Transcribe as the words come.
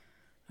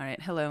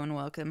right. Hello and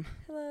welcome.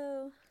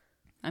 Hello.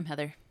 I'm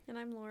Heather. And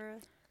I'm Laura.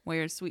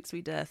 We're Sweet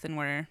Sweet Death, and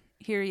we're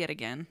here yet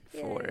again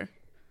for... Yay.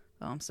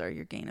 Oh, I'm sorry,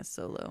 your gain is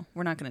so low.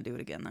 We're not going to do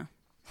it again,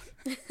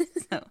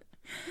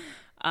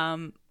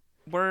 though.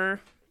 We're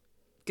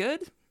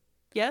good?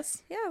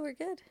 Yes? Yeah, we're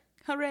good.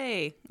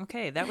 Hooray.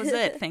 Okay, that was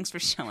it. Thanks for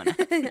showing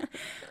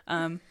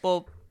up.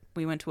 Well,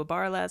 we went to a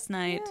bar last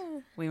night. Yeah.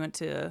 We went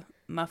to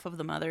Muff of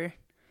the Mother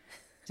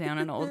down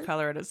in Old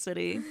Colorado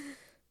City.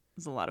 It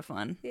was a lot of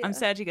fun. Yeah. I'm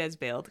sad you guys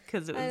bailed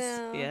because it I was,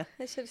 know. yeah,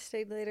 I should have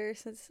stayed later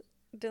since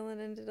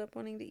Dylan ended up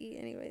wanting to eat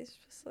anyways.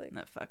 Just like,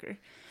 that fucker.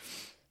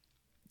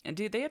 And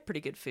dude, they had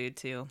pretty good food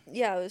too.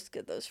 yeah, it was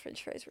good. Those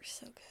French fries were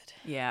so good.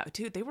 Yeah,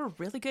 dude, they were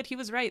really good. He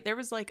was right. There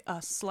was like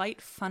a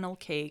slight funnel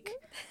cake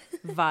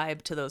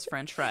vibe to those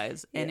French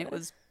fries, and it Yeah.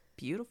 was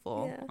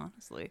beautiful, Yeah.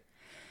 honestly.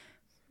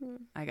 Hmm.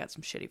 I got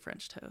some shitty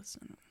French toast,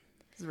 and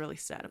I was really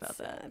sad about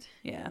that. Sad.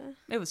 Yeah,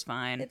 it was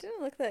fine. It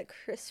didn't look that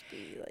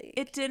crispy. Like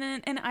It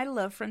didn't, and I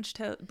love French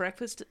toast.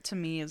 Breakfast to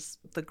me is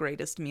the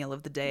greatest meal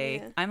of the day.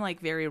 Yeah. I'm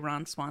like very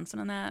Ron Swanson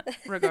in that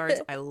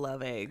regards. I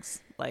love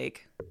eggs.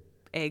 Like,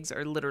 eggs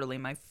are literally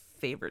my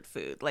favorite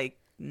food. Like,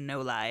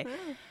 no lie.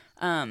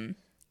 Wow.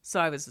 So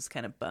I was just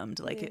kind of bummed.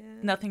 Like, Yeah.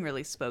 nothing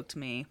really spoke to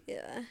me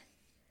Yeah.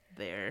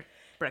 there.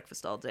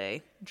 Breakfast all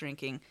day,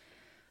 drinking.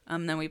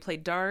 Then we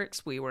played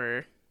darts.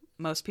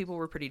 Most people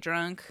were pretty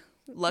drunk.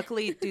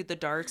 Luckily, dude, the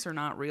darts are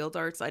not real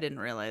darts. I didn't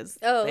realize.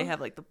 Oh. They have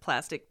like the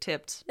plastic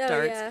tipped Oh,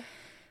 darts. yeah.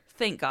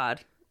 Thank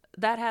God.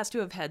 That has to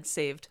have had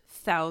saved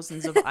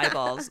thousands of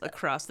eyeballs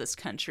across this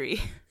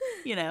country.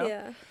 You know?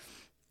 Yeah.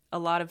 A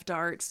lot of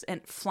darts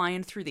and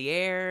flying through the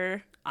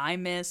air. I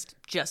missed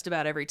just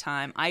about every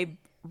time. I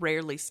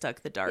rarely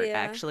stuck the dart Yeah.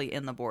 actually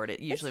in the board. It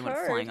usually went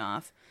hard. flying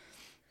off.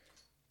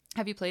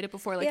 Have you played it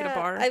before, like at a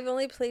bar? I've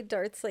only played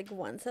darts like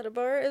once at a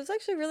bar. It was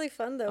actually really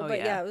fun though. Oh, But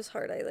yeah. yeah, it was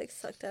hard. I like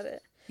sucked at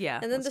it. Yeah.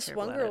 And then was this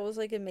terrible one at girl it. was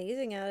like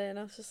amazing at it, and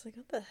I was just like,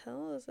 "What the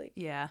hell?" I was like,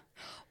 Yeah.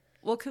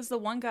 Well, because the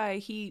one guy,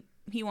 he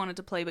wanted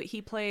to play, but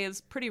he plays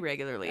pretty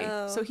regularly.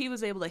 Oh. So he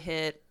was able to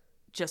hit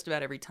just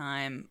about every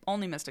time,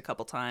 only missed a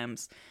couple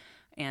times,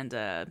 and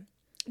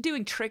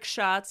doing trick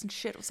shots and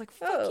shit. I was like,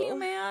 fuck you, Oh.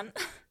 man.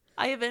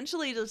 I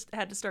eventually just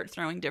had to start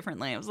throwing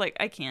differently. I was like,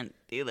 I can't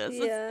do this.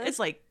 Yeah. It's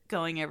like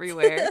going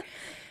everywhere.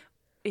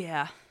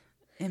 Yeah.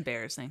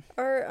 Embarrassing.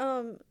 Are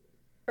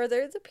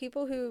there the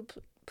people who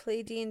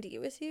play D&D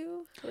with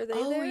you? Were they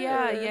Oh, there?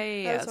 yeah, or- yeah, I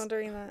yeah. was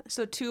wondering that.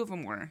 So two of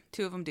them were.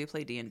 Two of them do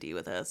play D&D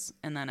with us.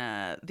 And then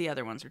the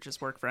other ones are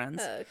just work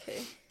friends. Oh,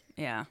 okay.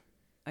 Yeah.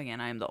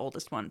 Again, I am the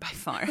oldest one by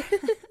far.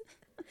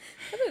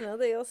 I don't know.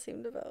 They all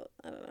seemed about,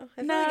 I don't know.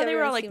 I feel No, they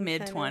were everyone all like seemed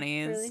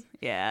mid-20s. Really?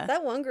 Yeah.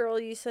 That one girl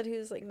you said who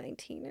was like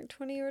 19 or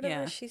 20 or whatever,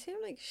 Yeah. she seemed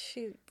like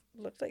she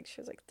looked like she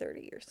was like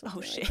 30 or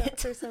something like shit. that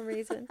for some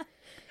reason.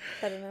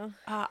 I don't know.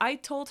 I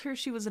told her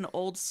she was an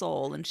old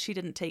soul, and she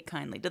didn't take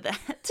kindly to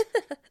that.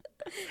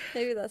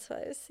 Maybe that's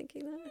why I was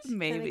thinking that. She kind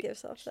Maybe. of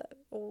gives off that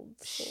old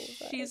soul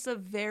vibe. She's a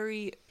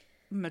very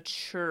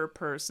mature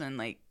person.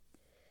 Like,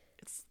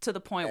 it's to the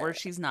point where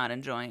she's not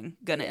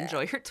gonna Yeah.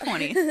 enjoy her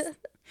 20s.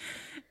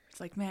 It's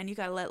like, man, you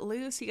gotta let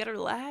loose. You gotta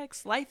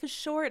relax. Life is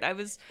short. I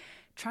was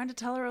trying to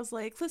tell her, I was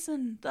like,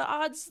 listen, the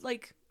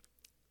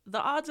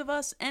odds of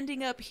us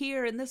ending up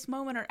here in this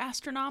moment are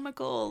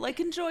astronomical. Like,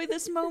 enjoy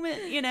this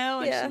moment, you know?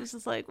 And Yeah. she was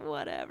just like,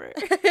 whatever.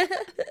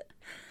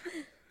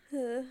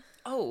 Uh,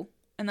 Oh,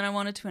 and then I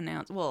wanted to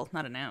announce, well,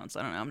 not announce,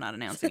 I don't know, I'm not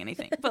announcing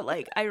anything, but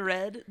like I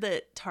read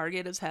that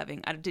Target is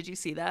having, did you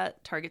see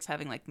that? Target's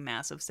having like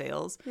massive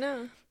sales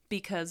no.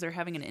 because they're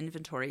having an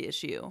inventory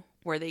issue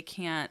where they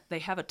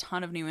have a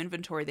ton of new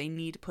inventory they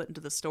need to put into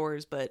the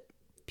stores, but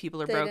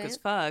people are They broke as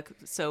didn't? fuck.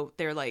 So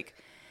they're like,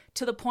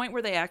 to the point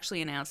where they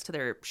actually announced to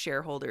their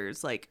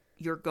shareholders, like,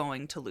 you're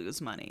going to lose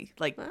money.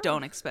 Like, Wow.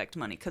 don't expect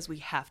money because we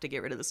have to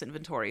get rid of this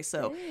inventory.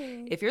 So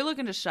Dang. if you're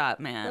looking to shop,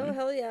 man. Oh,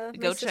 hell yeah.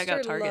 go My check out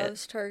sister Target.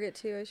 loves Target,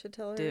 too. I should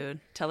tell her.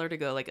 Dude, tell her to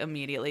go like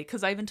immediately.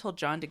 Because I even told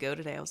John to go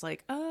today. I was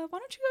like, why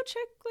don't you go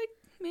check like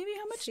maybe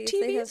how much See if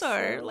they have TVs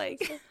are? sales.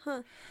 Like,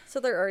 Huh. So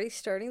they're already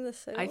starting the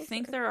sales? I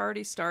think or- they're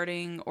already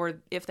starting,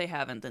 or if they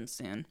haven't, then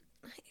soon.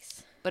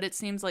 Nice. But it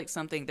seems like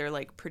something they're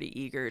like pretty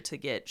eager to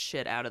get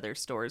shit out of their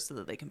stores so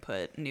that they can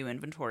put new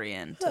inventory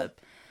in to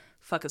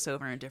fuck us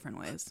over in different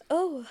ways.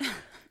 Oh.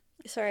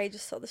 Sorry, I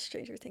just saw the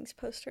Stranger Things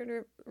poster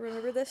and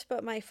remember this,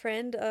 but my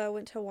friend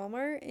went to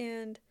Walmart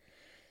and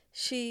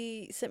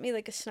she sent me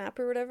like a snap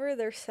or whatever.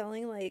 They're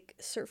selling like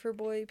Surfer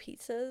Boy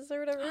pizzas or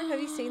whatever.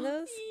 Have you seen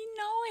those?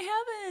 No,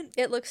 I haven't.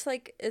 It looks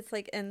like it's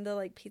like in the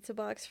like pizza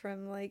box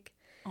from like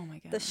Oh my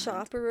god. the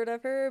shop or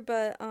whatever,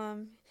 but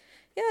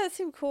yeah, it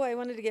seemed cool. I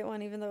wanted to get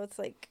one even though it's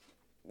like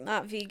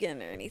not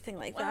vegan or anything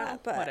like Well,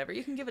 that, but whatever.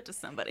 You can give it to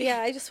somebody. yeah,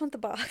 I just want the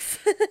box.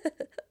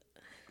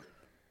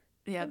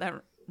 Yeah, that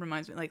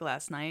reminds me. Like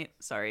last night.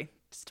 Sorry,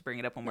 just to bring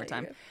it up one more No,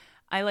 you're time.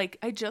 good.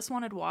 I just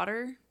wanted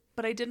water,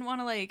 but I didn't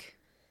want to like.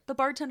 The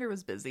bartender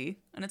was busy,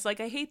 and it's like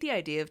I hate the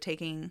idea of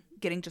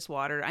getting just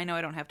water. I know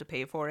I don't have to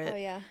pay for it, Oh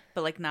yeah.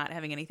 but like not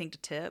having anything to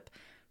tip,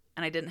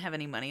 and I didn't have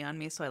any money on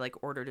me, so I like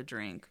ordered a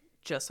drink.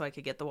 just so I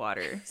could get the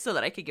water so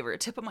that I could give her a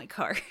tip of my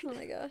card. Oh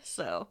my gosh.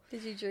 So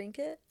Did you drink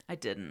it? I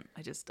didn't.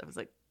 I was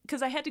like,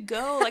 because I had to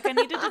go. Like, I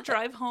needed to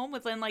drive home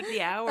within, like,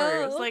 the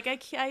hours. Oh. Like,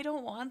 I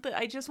don't want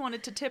I just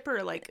wanted to tip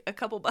her, like, a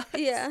couple bucks.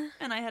 Yeah.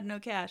 And I had no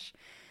cash.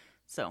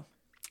 So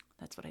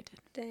that's what I did.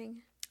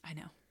 Dang. I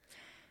know.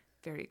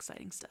 Very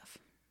exciting stuff.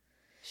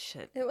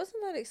 Shit. It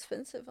wasn't that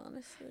expensive,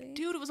 honestly.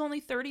 Dude, it was only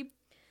 30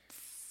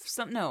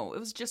 no, it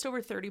was just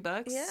over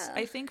 $30 Yeah.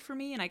 I think, for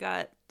me, and I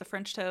got the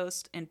French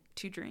toast and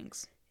 2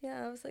 drinks.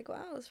 Yeah, I was like,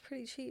 wow, it was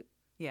pretty cheap.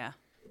 Yeah.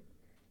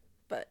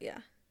 But yeah.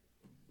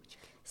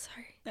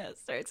 Sorry. No,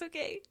 sorry, it's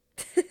okay.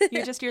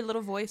 Your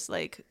little voice,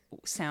 like,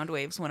 sound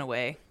waves went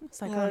away.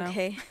 It's like, oh no.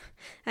 Okay.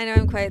 I know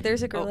I'm quiet.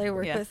 There's a girl I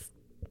work yeah. with.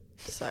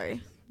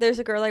 Sorry. There's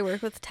a girl I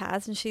work with,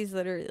 Taz, and she's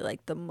literally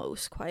like the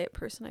most quiet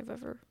person I've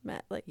ever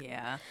met. Like,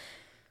 Yeah.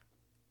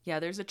 Yeah,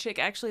 there's a chick,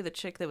 actually the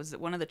chick that was,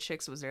 one of the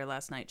chicks was there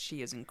last night.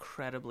 She is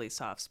incredibly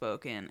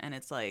soft-spoken, and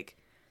it's like,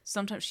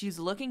 sometimes she's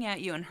looking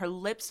at you and her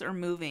lips are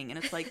moving, and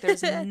it's like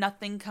there's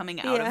nothing coming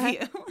out of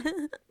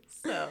you.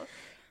 So,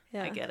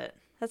 yeah. I get it.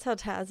 That's how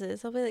Taz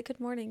is. I'll be like,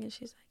 good morning, and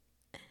she's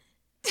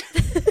like,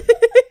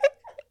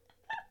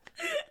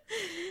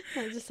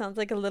 it just sounds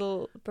like a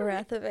little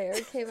breath of air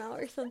came out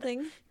or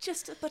something.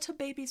 Just but a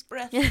baby's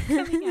breath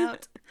coming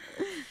out.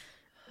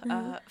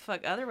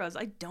 Otherwise,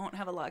 I don't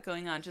have a lot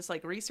going on. Just,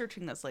 like,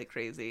 researching this like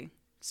crazy.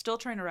 Still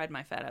trying to ride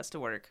my fat ass to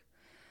work.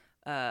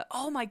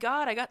 Oh my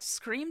god, I got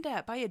screamed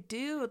at by a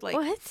dude. Like,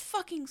 what?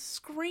 Fucking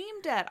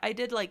screamed at. I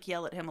did, like,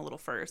 yell at him a little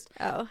first.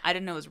 Oh. I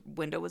didn't know his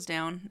window was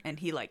down, and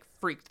he, like,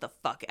 freaked the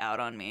fuck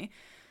out on me.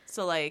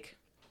 So, like,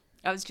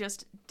 I was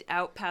just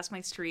out past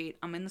my street.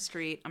 I'm in the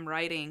street. I'm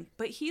riding.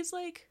 But he's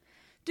like,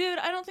 dude,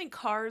 I don't think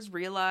cars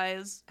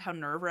realize how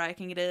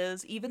nerve-wracking it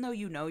is, even though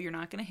you know you're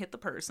not going to hit the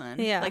person.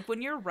 Yeah. Like,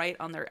 when you're right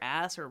on their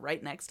ass or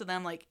right next to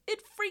them, like,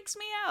 it freaks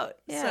me out.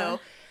 Yeah. So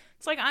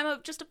it's like,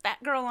 I'm just a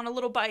fat girl on a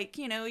little bike,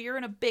 you know? You're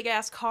in a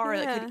big-ass car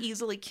that could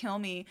easily kill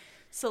me.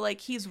 So, like,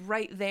 he's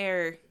right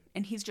there,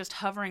 and he's just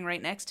hovering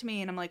right next to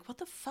me, and I'm like, what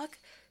the fuck?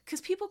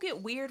 Because people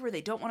get weird where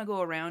they don't want to go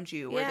around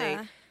you, where they...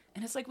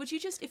 And it's like, would you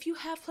just, if you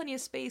have plenty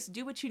of space,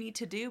 do what you need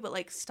to do, but,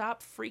 like,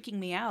 stop freaking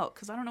me out,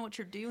 because I don't know what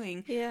you're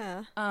doing.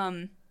 Yeah.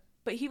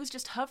 But he was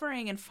just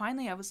hovering, and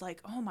finally I was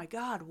like, oh my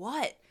god,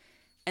 what?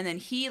 And then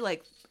he,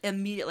 like,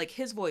 immediately, like,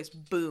 his voice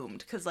boomed,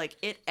 because, like,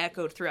 it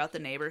echoed throughout the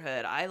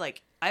neighborhood.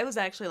 I was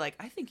actually like,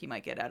 I think he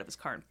might get out of his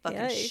car and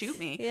fucking shoot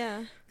me.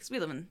 Yeah. Because we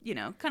live in, you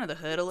know, kind of the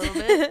hood a little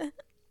bit.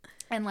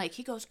 And, like,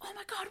 he goes, oh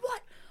my god,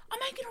 what? I'm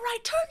making a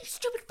right turn, you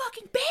stupid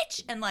fucking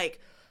bitch! And,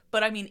 like...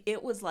 But, I mean,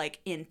 it was,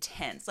 like,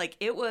 intense. Like,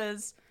 it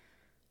was,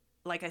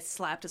 like, I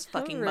slapped his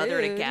fucking mother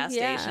at a gas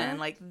station.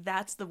 Like,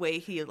 that's the way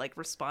he, like,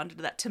 responded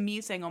to that. To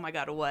me saying, oh, my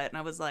God, what? And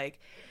I was like,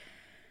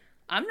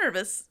 I'm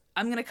nervous.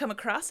 I'm going to come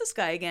across this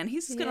guy again.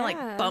 He's just going to,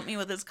 like, bump me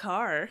with his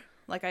car.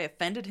 Like, I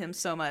offended him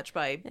so much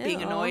by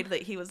being annoyed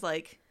that he was,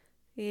 like,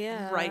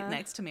 right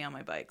next to me on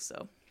my bike.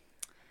 So,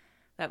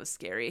 that was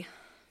scary.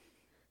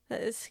 That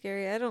is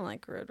scary. I don't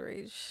like road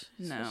rage.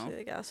 No. Especially,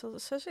 like, assholes.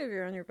 Especially if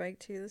you're on your bike,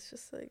 too. It's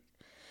just, like...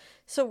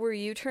 So were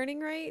you turning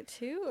right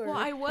too? Or? Well,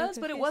 I was,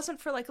 but it wasn't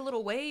for like a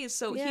little ways.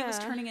 So he was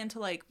turning into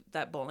like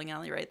that bowling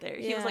alley right there.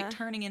 He was like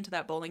turning into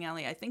that bowling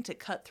alley, I think, to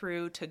cut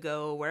through to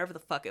go wherever the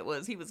fuck it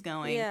was he was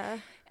going. Yeah.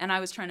 And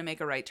I was trying to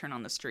make a right turn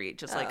on the street,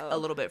 just like a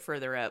little bit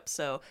further up.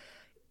 So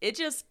it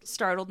just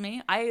startled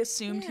me. I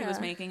assumed he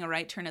was making a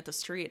right turn at the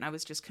street, and I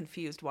was just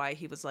confused why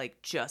he was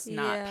like just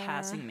not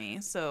passing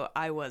me. So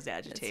I was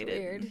agitated. It's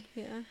weird.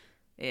 Yeah.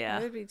 Yeah.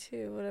 I would be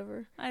too,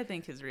 whatever. I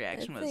think his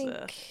reaction was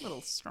a little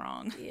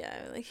strong. Yeah,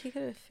 like he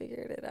could have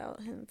figured it out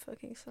him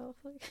fucking self.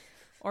 Like.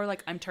 Or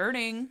like, I'm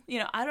turning, you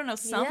know, I don't know,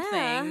 something.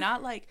 Yeah.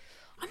 Not like,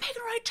 I'm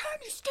making a right turn,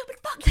 you stupid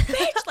fucking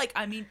bitch. Like,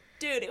 I mean,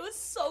 dude, it was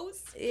so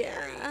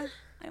scary. Yeah.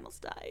 I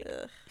almost died.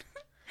 Ugh.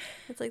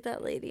 It's like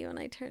that lady when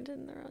I turned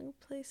in the wrong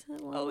place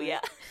at Walmart. Oh, yeah.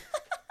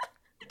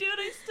 Dude,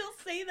 I still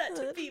say that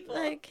to people.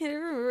 I can't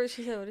remember what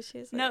she said. What did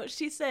she say? No,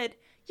 she said,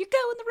 you're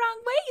going the wrong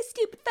way, you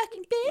stupid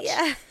fucking bitch.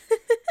 Yeah.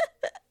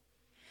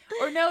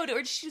 Or no, or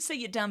did she just say,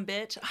 you dumb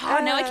bitch?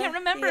 Oh, no, I can't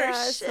remember.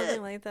 Yeah, Shit.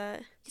 something like that.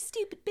 You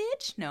stupid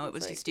bitch? No, it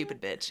was like, you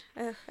stupid bitch.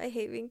 I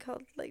hate being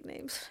called, like,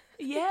 names.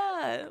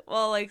 Yeah.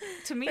 Well, like,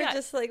 to me, or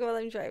just, like, while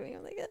I'm driving,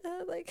 I'm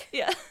like...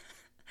 Yeah.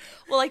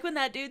 Well, like, when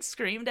that dude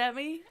screamed at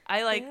me,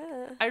 I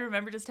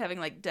remember just having,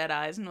 like, dead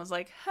eyes and was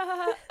like, ha,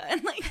 ha, ha,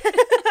 and, like,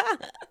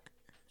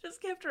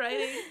 just kept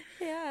writing.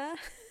 Yeah.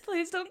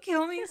 Please don't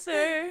kill me,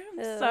 sir.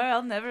 I'm sorry,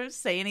 I'll never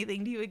say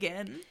anything to you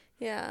again.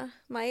 Yeah.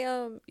 My,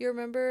 you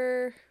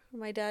remember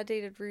my dad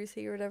dated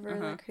Ruthie or whatever,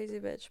 that crazy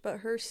bitch, but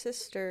her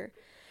sister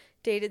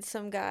dated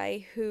some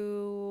guy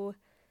who,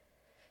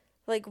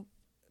 like,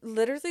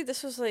 literally,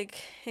 this was,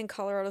 like, in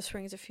Colorado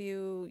Springs a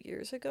few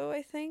years ago,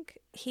 I think.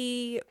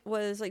 He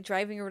was, like,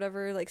 driving or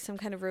whatever, like, some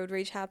kind of road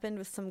rage happened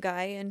with some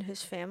guy and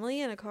his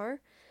family in a car.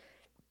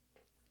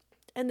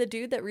 And the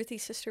dude that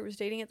Ruthie's sister was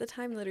dating at the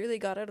time literally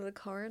got out of the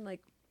car and,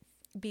 like,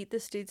 beat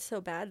this dude so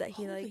bad that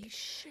he Holy like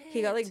shit.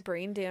 he got like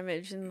brain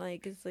damage and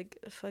like is like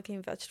a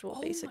fucking vegetable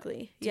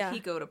basically. Did he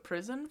go to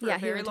prison for a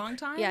he very went to long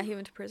time? Yeah, he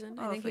went to prison.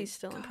 I Oh, think thank he's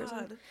still in prison.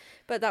 God.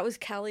 But that was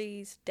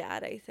Callie's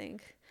dad, I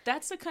think.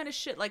 That's the kind of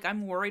shit like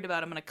I'm worried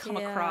about I'm gonna come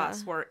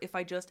across where if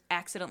I just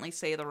accidentally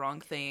say the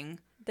wrong thing,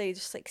 they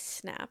just like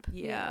snap.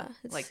 Yeah,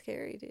 it's like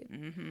scary, dude.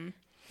 Mm-hmm.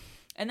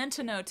 And then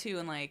to know too,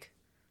 in like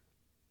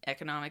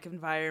economic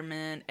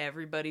environment,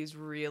 everybody's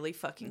really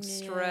fucking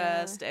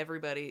stressed.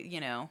 Everybody, you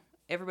know,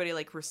 everybody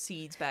like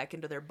recedes back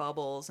into their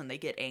bubbles, and they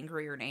get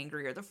angrier and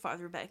angrier. The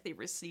farther back they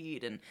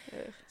recede, and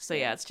so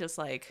yeah, it's just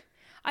like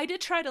I did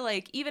try to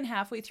like even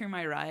halfway through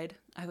my ride,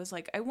 I was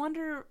like, I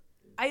wonder.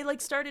 I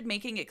like started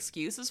making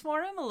excuses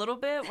for him a little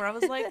bit, where I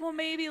was like, well,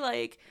 maybe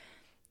like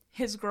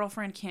his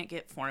girlfriend can't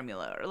get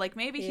formula, or like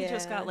maybe he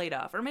just got laid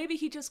off, or maybe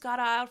he just got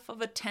out of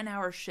a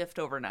 10-hour shift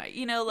overnight,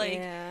 you know,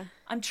 like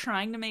I'm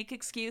trying to make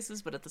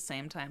excuses, but at the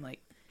same time,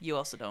 like you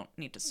also don't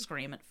need to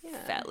scream at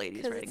fat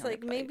ladies riding it's on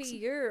like their maybe bikes.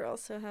 you're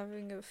also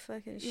having a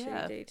fucking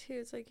shitty day too.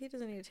 It's like he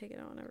doesn't need to take it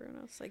on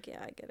everyone else. Like, yeah,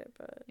 I get it,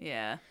 but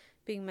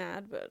being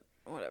mad, but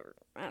whatever.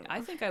 I don't know.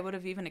 I think I would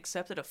have even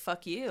accepted a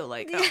fuck you,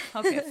 like, oh,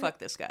 okay, fuck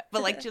this guy.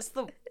 But like just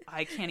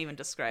I can't even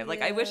describe.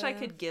 Like I wish I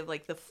could give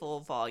like the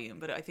full volume,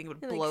 but I think it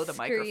would blow the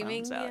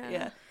microphones out.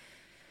 Yeah.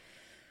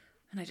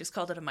 And I just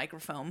called it a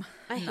microphone.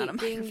 I hate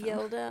being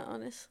yelled at,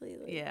 honestly.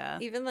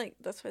 Like, even like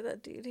that's why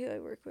that dude who I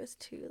work with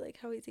too, like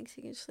how he thinks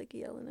he can just like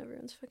yell in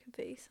everyone's fucking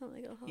face. I'm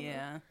like, oh.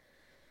 Yeah.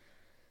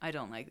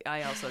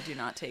 I also do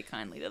not take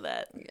kindly to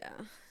that. Yeah.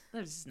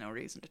 There's no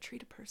reason to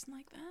treat a person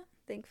like that.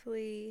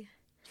 Thankfully,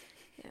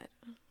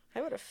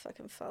 I would have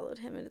fucking followed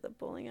him into the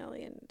bowling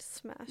alley and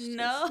smashed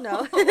No.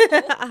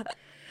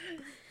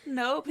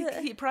 Nope.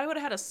 He probably would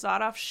have had a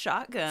sawed-off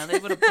shotgun they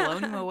would have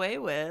blown him away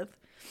with.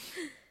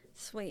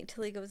 Just wait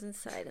until he goes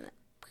inside and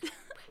then...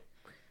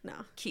 No.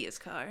 Kia's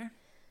car.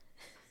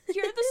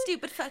 You're the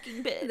stupid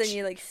fucking bitch. Then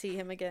you, like, see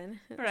him again.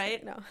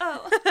 Right? Like, no.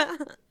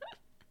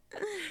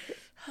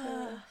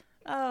 Oh.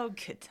 Oh,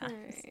 good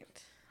times.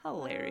 Right.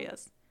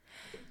 Hilarious.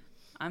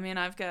 I mean,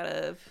 I've got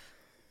a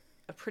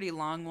pretty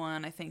long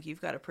one. I think you've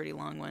got a pretty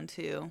long one,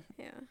 too.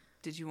 Yeah.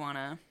 Did you want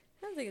to... I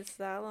don't think it's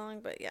that long,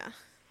 but yeah.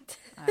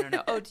 I don't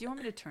know. Oh, do you want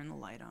me to turn the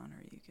light on, or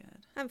are you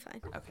good? I'm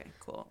fine. Okay,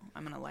 cool.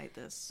 I'm going to light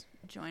this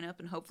joint up,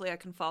 and hopefully I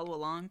can follow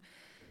along.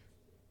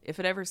 If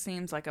it ever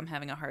seems like I'm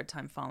having a hard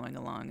time following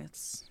along,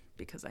 it's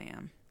because I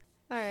am.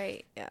 All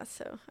right. Yeah,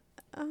 so,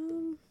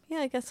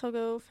 I guess I'll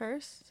go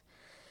first.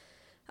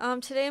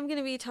 Today I'm going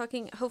to be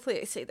talking, hopefully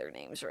I say their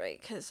names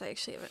right, because I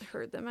actually haven't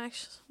heard them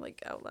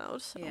out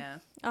loud. So. Yeah.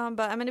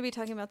 But I'm going to be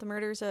talking about the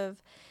murders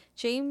of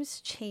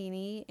James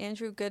Chaney,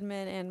 Andrew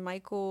Goodman, and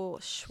Michael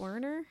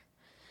Schwerner.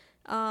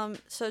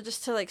 So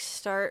just to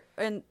start,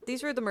 and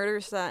these were the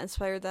murders that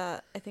inspired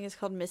that, I think it's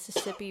called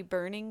Mississippi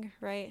Burning,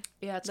 right?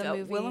 Yeah, it's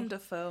got Willem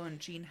Dafoe and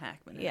Gene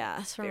Hackman. Yeah,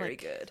 it's from very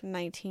good.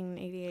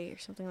 1988 or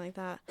something like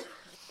that.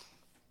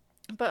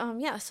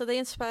 But so they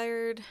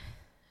inspired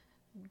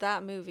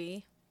that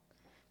movie.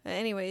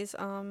 Anyways,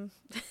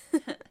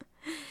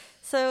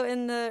 so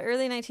in the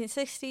early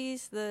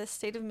 1960s, the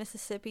state of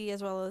Mississippi,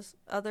 as well as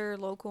other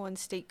local and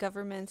state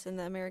governments in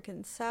the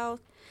American South,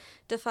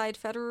 defied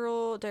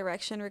federal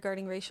direction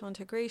regarding racial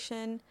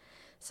integration.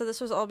 So this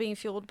was all being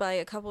fueled by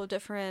a couple of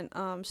different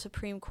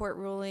Supreme Court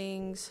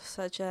rulings,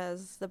 such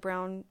as the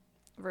Brown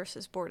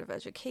versus Board of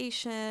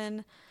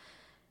Education,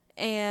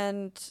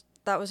 and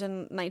that was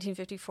in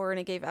 1954, and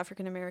it gave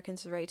African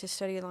Americans the right to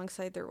study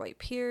alongside their white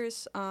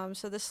peers.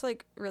 So this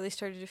really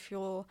started to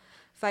fuel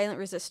violent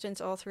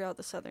resistance all throughout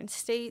the southern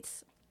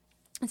states.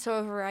 And so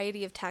a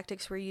variety of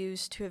tactics were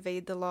used to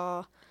evade the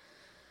law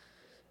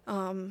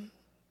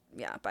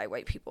by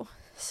white people.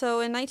 So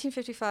in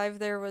 1955,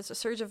 there was a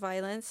surge of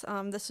violence.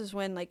 This is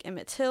when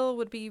Emmett Till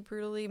would be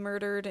brutally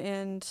murdered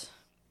and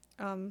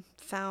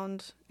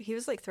found. He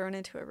was thrown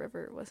into a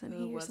river, wasn't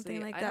he, or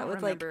something like that? I don't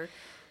remember.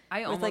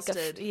 I almost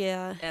did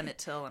Emmett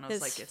Till, and I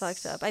was it's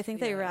fucked up. I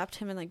think they wrapped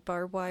him in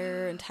barbed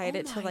wire and tied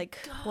it to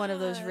one of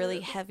those really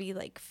heavy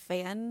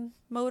fan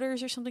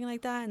motors or something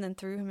like that, and then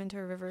threw him into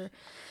a river.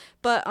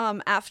 But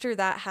after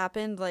that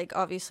happened,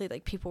 obviously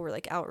people were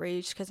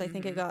outraged because I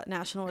think it got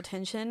national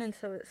attention, and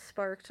so it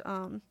sparked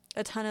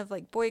a ton of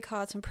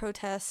boycotts and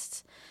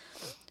protests,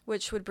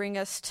 which would bring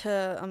us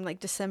to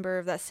December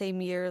of that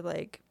same year.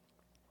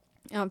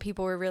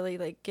 People were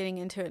really getting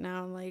into it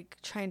now and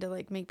trying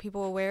to make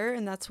people aware,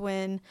 and that's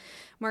when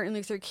Martin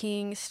Luther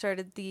King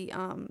started the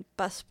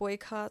bus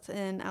boycotts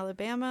in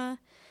Alabama,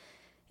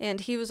 and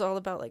he was all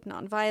about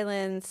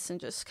nonviolence and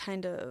just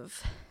kind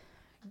of,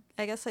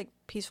 I guess,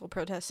 peaceful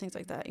protests, things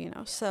like that,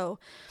 So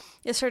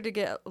it started to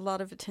get a lot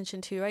of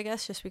attention too, I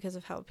guess, just because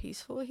of how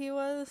peaceful he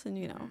was, and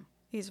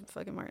he's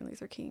fucking Martin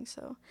Luther King,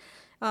 so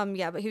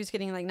but he was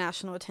getting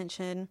national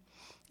attention,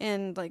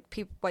 and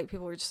white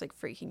people were just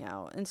freaking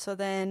out. And so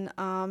then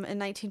in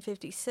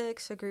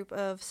 1956, a group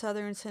of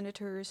Southern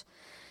senators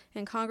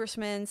and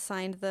congressmen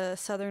signed the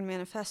Southern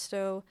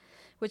Manifesto,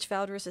 which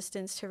vowed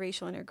resistance to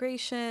racial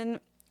integration,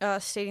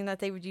 stating that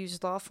they would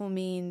use lawful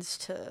means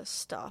to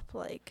stop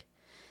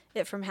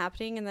it from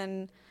happening. And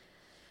then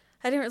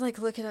I didn't like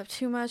look it up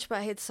too much, but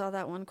I had saw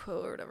that one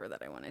quote or whatever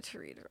that I wanted to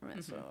read from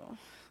it. So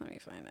let me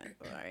find it.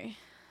 Sorry.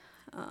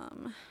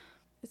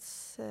 It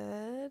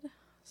said,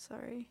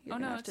 sorry. Oh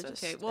no, it's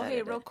okay. Well,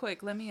 hey, real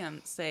quick, let me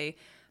say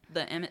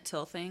the Emmett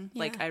Till thing. Yeah.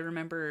 Like, I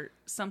remember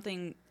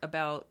something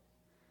about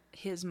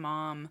his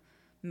mom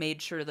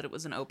made sure that it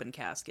was an open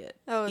casket.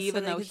 Oh,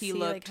 even so though could he see,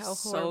 looked like, how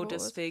so horrible it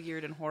was.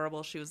 disfigured and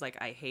horrible, she was like,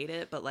 I hate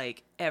it, but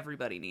like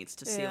everybody needs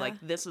to see, Yeah. like,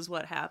 this is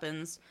what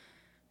happens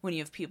when you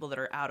have people that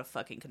are out of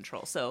fucking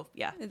control. So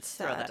yeah, It's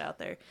throw sad. that out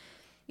there.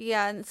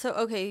 Yeah, and so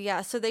okay,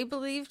 yeah, so they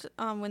believed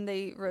when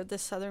they wrote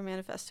this Southern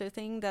Manifesto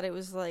thing that it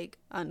was like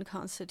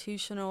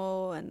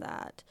unconstitutional and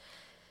that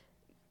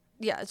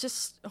it's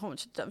just a whole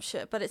bunch of dumb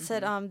shit. But it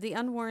said the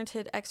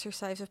unwarranted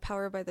exercise of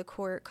power by the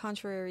court,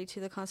 contrary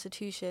to the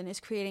Constitution, is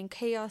creating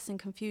chaos and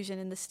confusion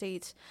in the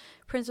states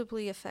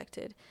principally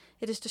affected.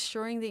 It is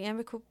destroying the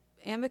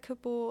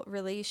amicable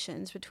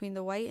relations between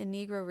the white and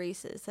Negro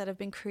races that have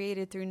been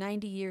created through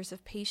 90 years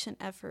of patient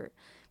effort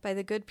by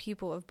the good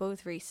people of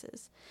both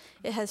races.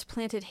 It has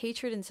planted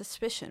hatred and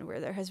suspicion where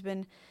there has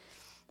been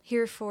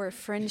heretofore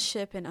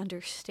friendship and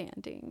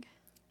understanding.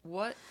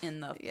 What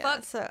in the Yeah,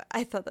 fuck? so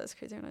I thought that was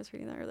crazy when I was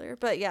reading that earlier.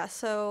 But yeah,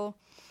 so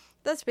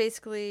that's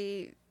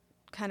basically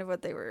kind of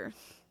what they were,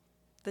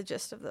 the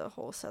gist of the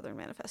whole Southern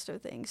Manifesto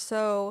thing.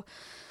 So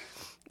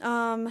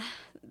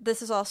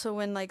this is also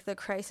when like the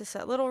crisis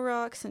at Little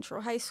Rock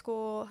Central High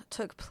School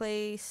took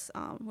place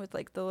with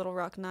like the Little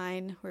Rock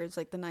 9, where it's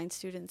like the 9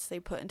 students they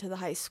put into the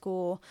high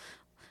school.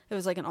 It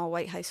was like an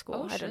all-white high school.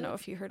 Oh, I don't shit. know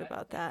if you heard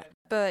about that.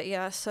 But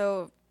yeah,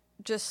 so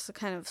just the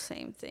kind of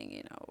same thing,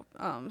 you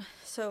know.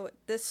 So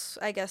this,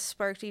 I guess,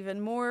 sparked even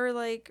more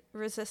like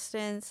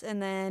resistance,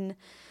 and then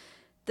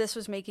this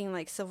was making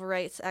like civil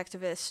rights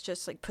activists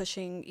just like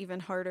pushing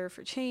even harder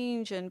for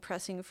change and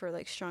pressing for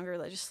like stronger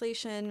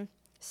legislation.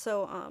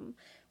 So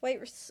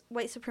white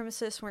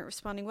supremacists weren't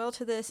responding well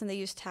to this, and they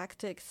used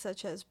tactics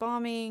such as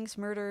bombings,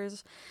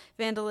 murders,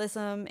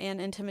 vandalism, and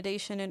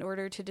intimidation in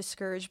order to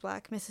discourage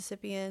Black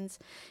Mississippians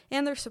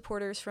and their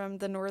supporters from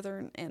the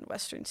northern and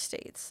western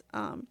states.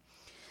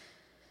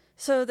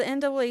 So the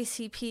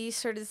NAACP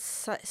started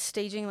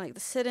staging like the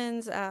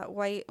sit-ins at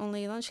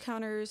white-only lunch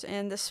counters,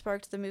 and this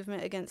sparked the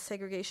movement against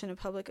segregation of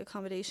public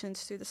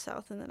accommodations through the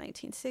South in the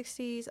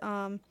 1960s.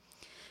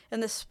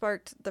 And this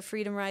sparked the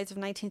Freedom Rides of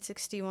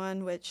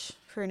 1961, which,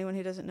 for anyone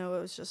who doesn't know,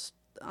 it was just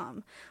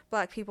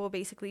Black people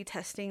basically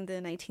testing the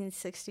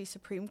 1960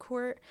 Supreme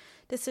Court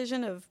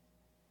decision of,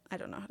 I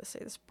don't know how to say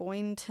this,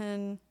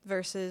 Boynton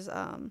versus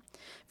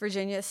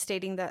Virginia,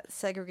 stating that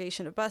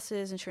segregation of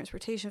buses and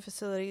transportation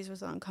facilities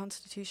was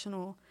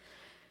unconstitutional.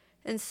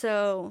 And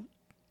so,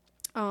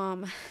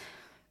 so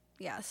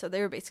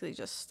they were basically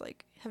just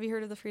like, have you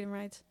heard of the Freedom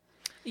Rides?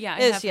 Yeah,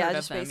 I have heard of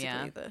just them,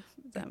 basically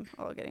them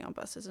all getting on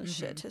buses and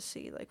shit to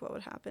see like what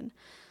would happen.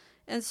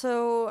 And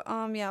so,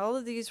 all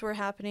of these were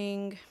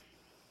happening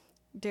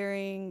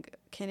during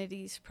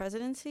Kennedy's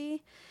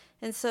presidency.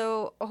 And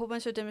so a whole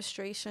bunch of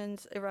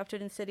demonstrations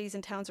erupted in cities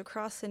and towns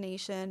across the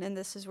nation. And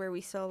this is where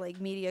we saw like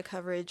media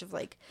coverage of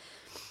like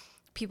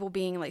people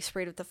being like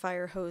sprayed with the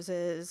fire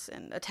hoses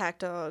and attack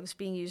dogs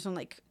being used on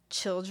like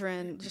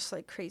children, just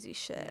like crazy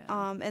shit.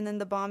 Yeah. And then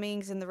the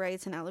bombings and the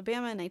riots in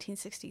Alabama in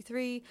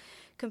 1963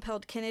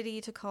 compelled Kennedy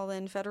to call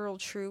in federal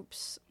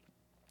troops.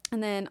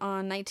 And then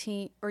on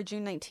June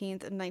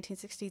 19th of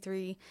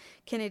 1963,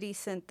 Kennedy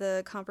sent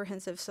the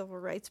Comprehensive Civil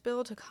Rights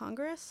Bill to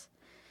Congress.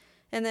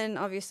 And then,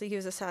 obviously, he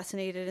was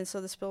assassinated, and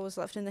so this bill was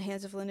left in the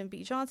hands of Lyndon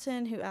B.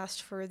 Johnson, who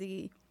asked for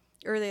the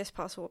earliest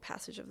possible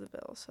passage of the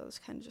bill. So it was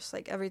kind of just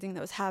like everything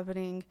that was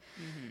happening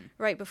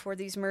right before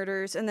these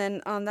murders. And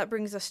then that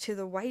brings us to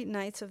the White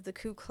Knights of the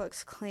Ku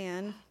Klux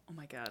Klan. Oh,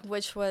 my God.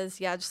 Which was,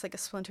 just like a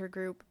splinter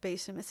group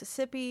based in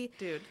Mississippi.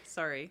 Dude,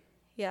 sorry.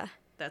 Yeah.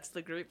 That's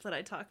the group that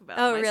I talk about.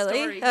 Oh, in my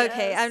really? story,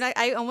 Okay. yes.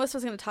 I almost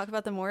was going to talk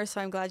about them more,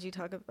 so I'm glad you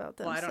talk about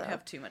them. Well, I don't so.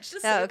 have too much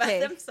to say about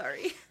them.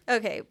 Sorry.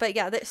 Okay, but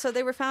yeah, so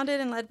they were founded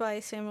and led by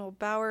Samuel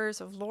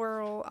Bowers of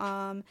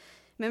Laurel.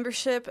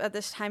 Membership at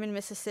this time in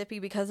Mississippi,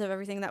 because of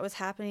everything that was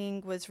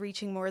happening, was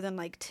reaching more than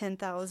like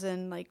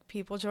 10,000 like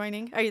people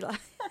joining. Are you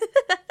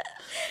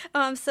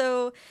laughing?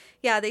 So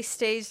yeah, they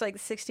staged like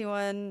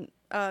 61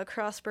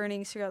 cross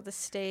burnings throughout the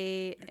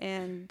state,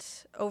 and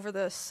over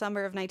the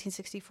summer of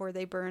 1964,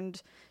 they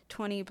burned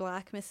 20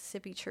 Black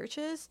Mississippi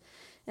churches.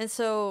 And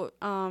so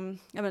I'm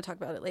going to talk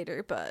about it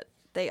later, but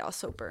they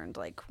also burned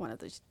like one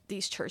of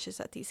these churches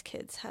that these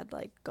kids had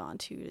like gone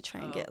to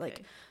try and get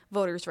like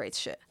voters' rights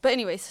shit. But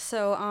anyways,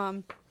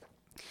 so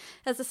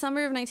as the summer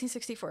of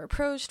 1964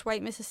 approached,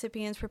 white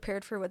Mississippians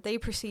prepared for what they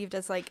perceived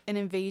as like an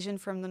invasion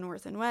from the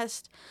North and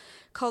West.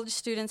 College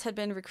students had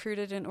been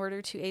recruited in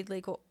order to aid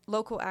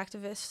local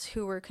activists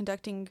who were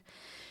conducting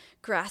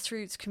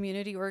grassroots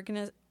community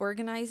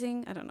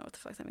organizing. I don't know what the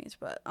fuck that means,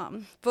 but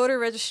voter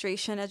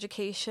registration,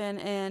 education,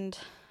 and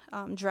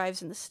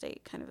drives in the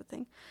state, kind of a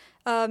thing.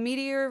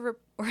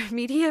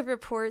 Media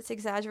reports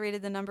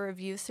exaggerated the number of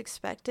youths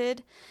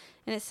expected,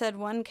 and it said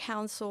one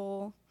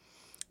council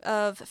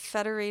of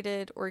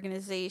Federated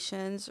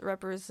Organizations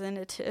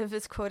representative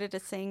is quoted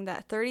as saying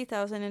that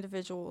 30,000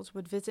 individuals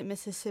would visit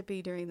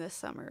Mississippi during this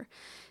summer.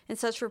 And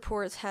such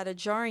reports had a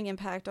jarring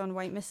impact on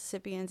white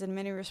Mississippians, and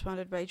many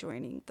responded by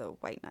joining the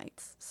White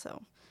Knights.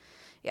 So,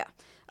 yeah.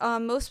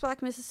 Most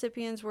black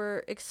Mississippians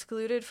were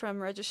excluded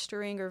from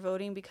registering or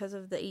voting because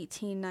of the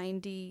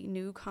 1890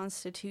 new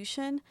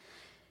Constitution,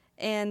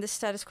 and the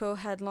status quo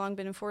had long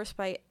been enforced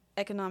by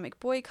economic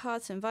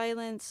boycotts and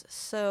violence.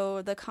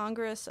 So the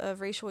Congress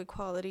of Racial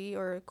Equality,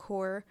 or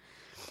CORE,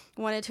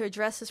 wanted to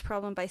address this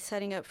problem by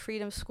setting up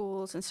freedom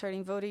schools and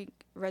starting voting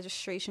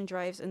registration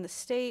drives in the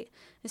state.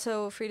 And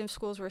so freedom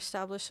schools were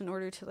established in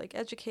order to like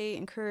educate,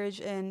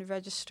 encourage, and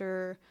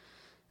register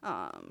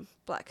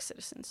black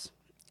citizens.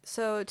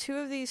 So 2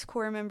 of these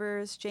CORE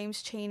members,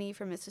 James Chaney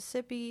from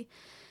Mississippi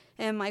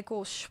and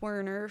Michael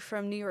Schwerner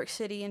from New York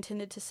City,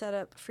 intended to set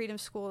up freedom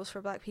schools for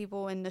black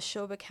people in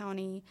Neshoba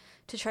County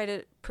to try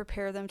to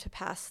prepare them to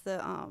pass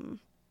the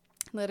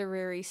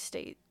literary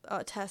state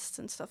tests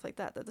and stuff like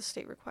that the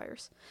state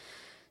requires.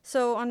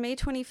 So on May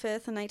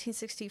 25th, in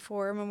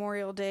 1964,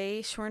 Memorial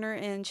Day,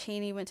 Schwerner and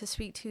Chaney went to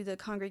speak to the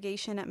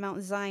congregation at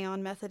Mount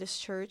Zion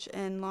Methodist Church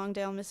in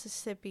Longdale,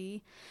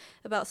 Mississippi,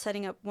 about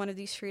setting up one of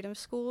these freedom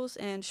schools.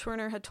 And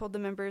Schwerner had told the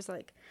members,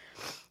 like,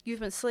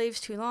 you've been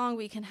slaves too long,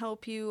 we can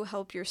help you,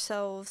 help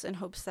yourselves, in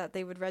hopes that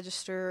they would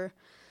register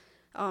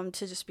to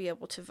just be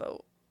able to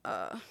vote.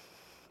 I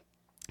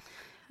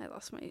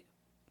lost my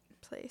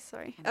place,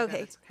 sorry.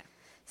 Okay.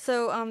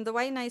 So the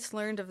White Knights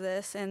learned of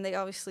this, and they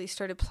obviously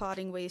started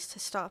plotting ways to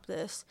stop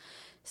this.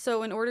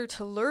 So in order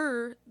to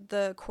lure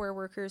the CORE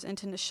workers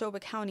into Neshoba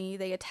County,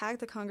 they attacked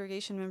the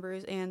congregation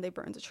members, and they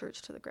burned the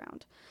church to the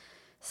ground.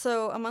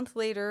 So a month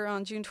later,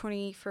 on June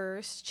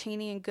 21st,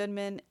 Chaney,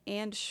 Goodman,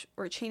 and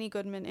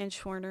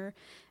Schwerner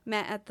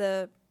met at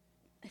the,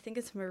 I think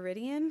it's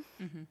Meridian,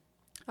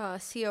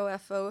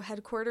 COFO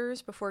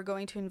headquarters before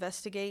going to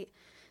investigate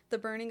the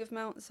burning of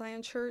Mount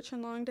Zion Church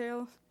in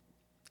Longdale.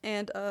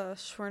 And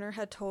Schwerner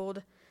had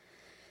told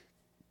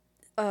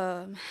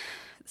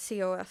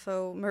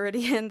COFO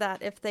Meridian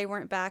that if they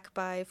weren't back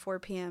by 4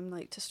 p.m.,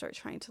 like, to start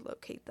trying to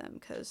locate them,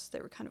 because they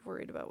were kind of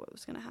worried about what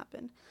was going to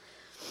happen.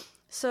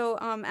 So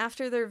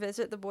after their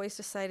visit, the boys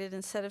decided,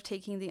 instead of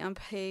taking the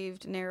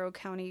unpaved, narrow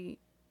county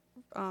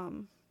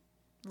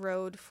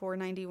road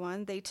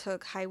 491, they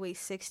took Highway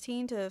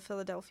 16 to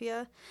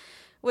Philadelphia,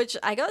 which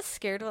I got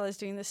scared while I was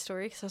doing this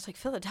story, because I was like,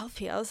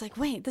 Philadelphia? I was like,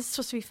 wait, this is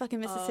supposed to be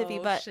fucking Mississippi,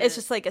 but shit. It's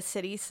just like a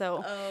city, so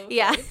okay.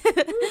 Yeah.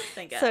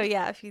 Thank God. So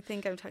yeah, if you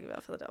think I'm talking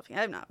about Philadelphia,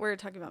 I'm not. We're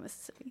talking about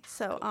Mississippi.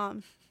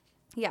 So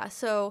yeah,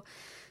 so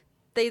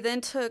they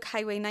then took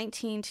Highway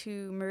 19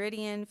 to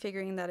Meridian,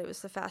 figuring that it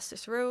was the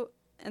fastest route.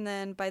 And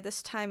then by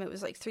this time, it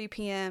was like 3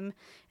 p.m.,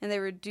 and they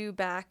were due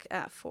back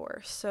at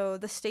 4. So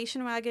the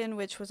station wagon,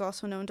 which was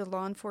also known to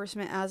law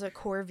enforcement as a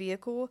CORE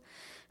vehicle,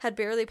 had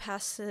barely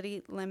passed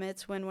city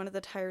limits when one of the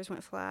tires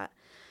went flat.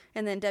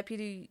 And then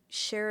Deputy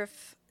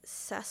Sheriff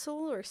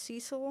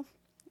Cecil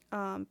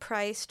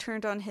Price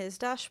turned on his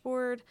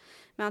dashboard,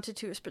 mounted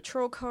to his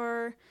patrol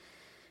car,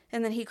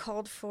 and then he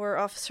called for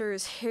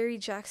Officers Harry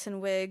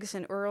Jackson Wiggs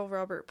and Earl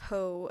Robert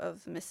Poe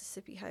of the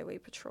Mississippi Highway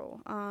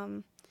Patrol.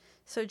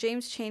 So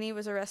James Chaney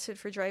was arrested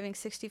for driving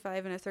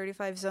 65 in a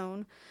 35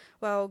 zone,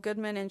 while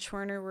Goodman and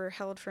Schwerner were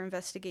held for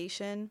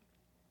investigation.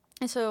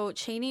 And so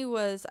Chaney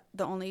was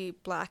the only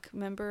black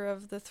member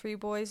of the 3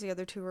 boys. The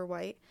other 2 were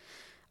white.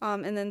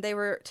 And then they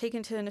were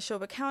taken to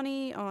Neshoba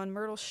County on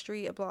Myrtle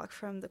Street, a block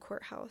from the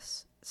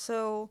courthouse.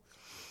 So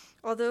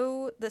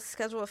although the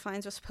schedule of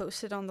fines was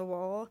posted on the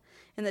wall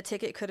and the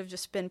ticket could have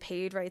just been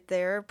paid right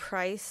there,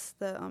 Price,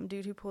 the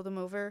dude who pulled him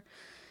over,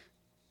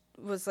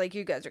 was like,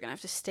 you guys are gonna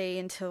have to stay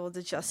until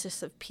the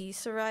Justice of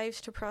Peace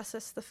arrives to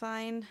process the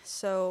fine.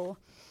 So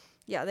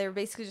yeah, they were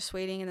basically just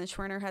waiting, and then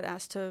Schwerner had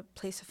asked to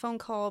place a phone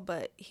call,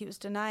 but he was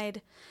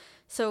denied.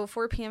 So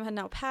 4 p.m. had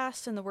now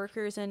passed, and the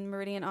workers in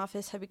Meridian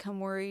office had become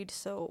worried.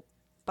 So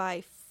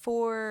by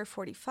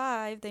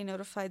 4:45, they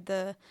notified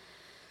the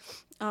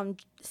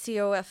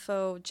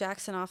COFO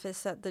Jackson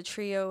office that the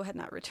trio had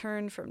not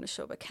returned from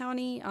Neshoba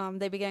County.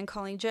 They began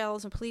calling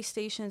jails and police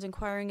stations,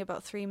 inquiring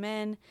about 3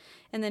 men.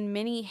 And then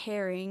Minnie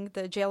Herring,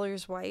 the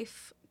jailer's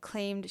wife,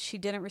 claimed she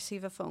didn't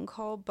receive a phone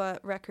call,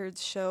 but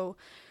records show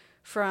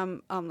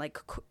from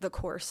the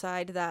CORE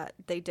side that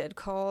they did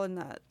call, and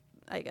that,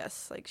 I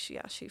guess, like,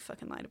 she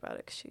fucking lied about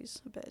it because she's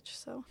a bitch.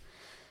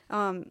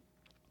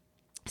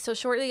 So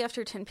shortly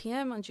after 10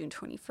 p.m. on June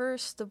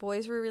 21st, the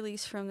boys were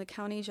released from the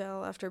county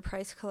jail after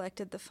Price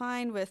collected the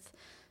fine with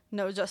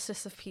no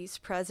Justice of Peace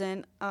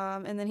present,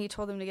 and then he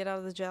told them to get out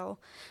of the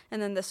jail,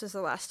 and then this was the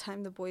last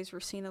time the boys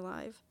were seen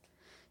alive.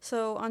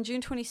 So on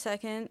June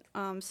 22nd,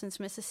 since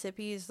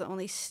Mississippi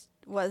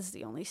was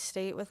the only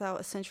state without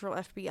a central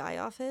FBI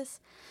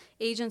office,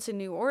 agents in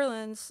New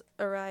Orleans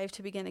arrived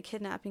to begin a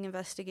kidnapping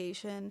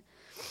investigation.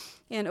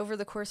 And over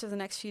the course of the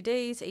next few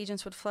days,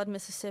 agents would flood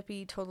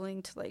Mississippi,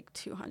 totaling to like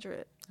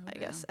 200, I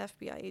guess,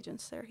 FBI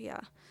agents there, yeah.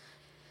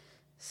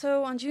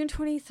 So on June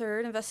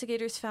 23rd,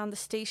 investigators found the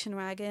station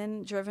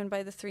wagon driven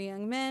by the 3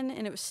 young men,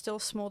 and it was still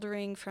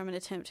smoldering from an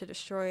attempt to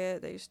destroy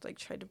it. They just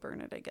tried to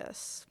burn it, I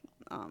guess,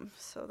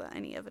 so that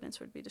any evidence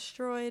would be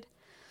destroyed.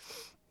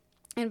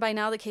 And by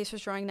now the case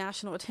was drawing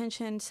national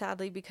attention,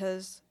 sadly,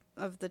 because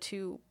of the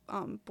 2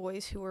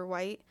 boys who were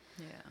white,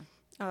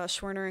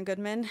 Schwerner and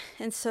Goodman.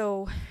 And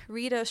so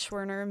Rita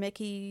Schwerner,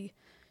 Mickey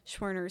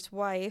Schwerner's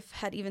wife,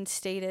 had even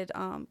stated,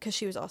 because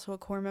she was also a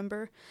Corps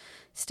member,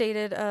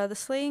 stated, the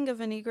slaying of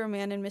a Negro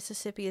man in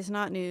Mississippi is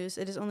not news.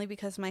 It is only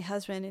because my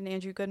husband and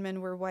Andrew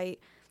Goodman were white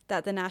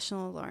that the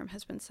national alarm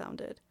has been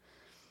sounded.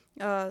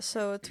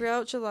 So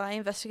throughout July,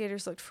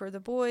 investigators looked for the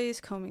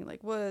boys, combing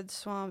woods,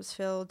 swamps,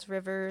 fields,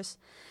 rivers.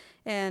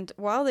 And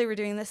while they were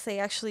doing this, they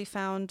actually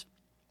found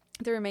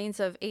the remains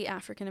of 8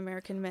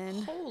 African-American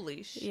men.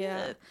 Holy shit.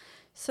 Yeah.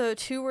 So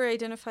 2 were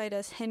identified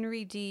as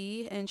Henry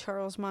D. and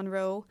Charles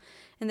Monroe,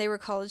 and they were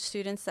college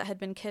students that had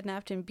been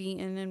kidnapped and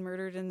beaten and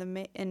murdered in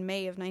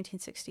May of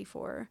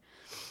 1964.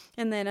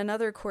 And then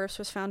another corpse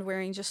was found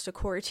wearing just a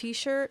Corps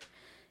t-shirt,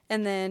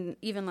 and then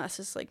even less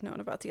is known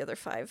about the other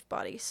 5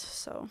 bodies.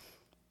 So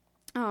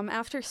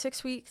after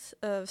 6 weeks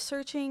of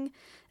searching,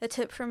 a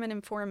tip from an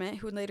informant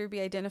who would later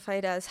be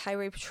identified as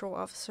Highway Patrol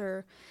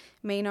Officer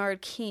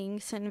Maynard King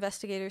sent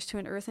investigators to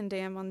an earthen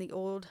dam on the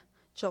old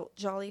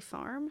Jolly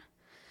Farm.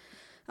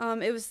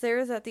 It was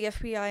there that the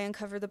FBI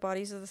uncovered the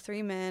bodies of the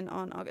 3 men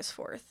on August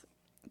 4th.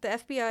 The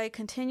FBI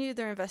continued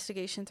their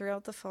investigation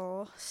throughout the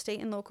fall. State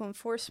and local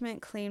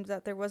enforcement claimed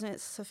that there wasn't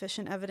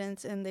sufficient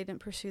evidence and they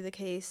didn't pursue the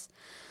case,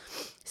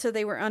 so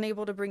they were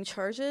unable to bring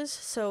charges.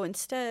 So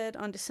instead,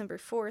 on December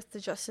 4th,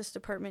 the Justice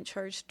Department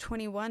charged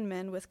 21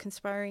 men with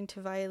conspiring to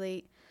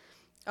violate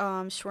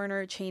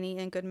Schwerner, Cheney,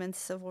 and Goodman's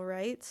civil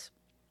rights.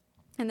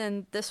 And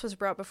then this was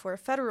brought before a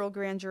federal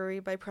grand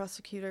jury by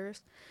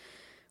prosecutors,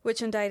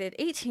 which indicted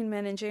 18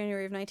 men in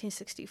January of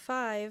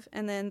 1965,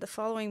 and then the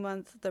following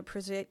month, the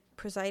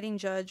presiding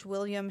judge,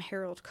 William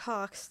Harold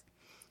Cox,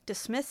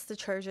 dismissed the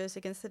charges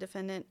against the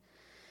defendant,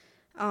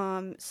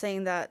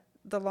 saying that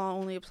the law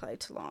only applied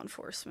to law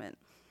enforcement.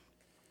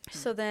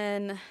 So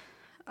then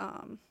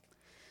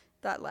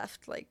that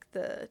left,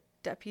 the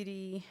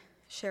deputy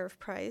sheriff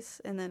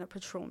Price and then a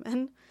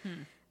patrolman.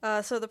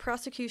 So the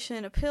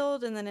prosecution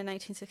appealed, and then in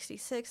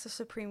 1966, the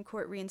Supreme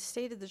Court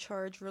reinstated the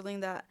charge, ruling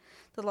that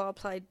the law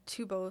applied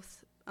to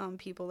both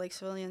people, like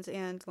civilians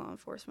and law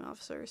enforcement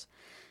officers.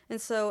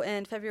 And so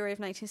in February of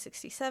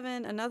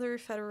 1967, another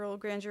federal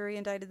grand jury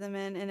indicted the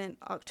men, and in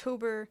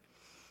October,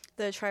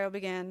 the trial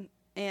began,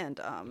 and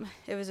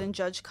it was in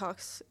Judge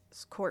Cox's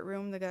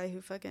courtroom, the guy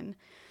who fucking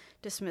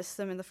dismissed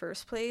them in the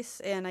first place,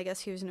 and I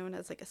guess he was known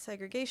as, a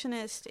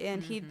segregationist,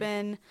 and he'd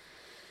been...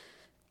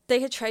 They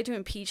had tried to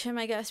impeach him,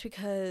 I guess,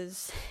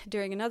 because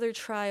during another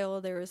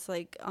trial, there was,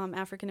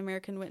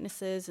 African-American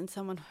witnesses, and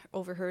someone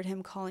overheard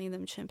him calling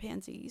them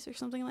chimpanzees or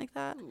something like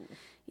that. Ooh.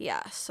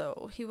 Yeah,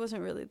 so he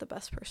wasn't really the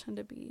best person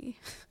to be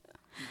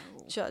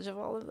judge of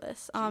all of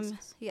this.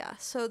 Yeah,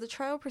 so the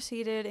trial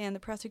proceeded, and the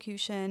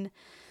prosecution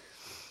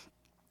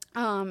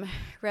read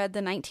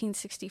the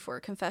 1964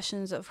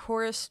 confessions of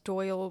Horace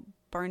Doyle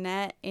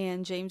Barnett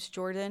and James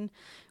Jordan,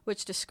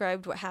 which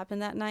described what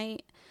happened that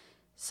night.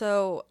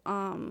 So,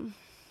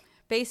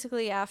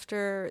 basically,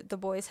 after the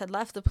boys had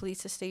left the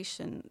police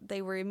station, they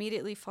were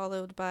immediately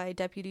followed by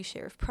Deputy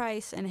Sheriff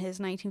Price and his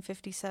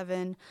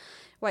 1957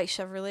 white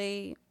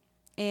Chevrolet.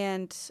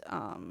 And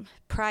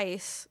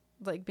Price,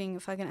 being a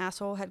fucking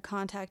asshole, had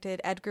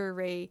contacted Edgar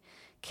Ray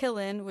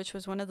Killen, which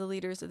was one of the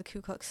leaders of the Ku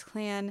Klux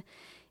Klan,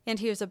 and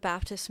he was a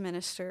Baptist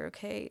minister,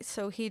 okay?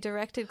 So he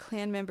directed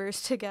Klan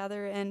members to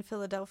gather in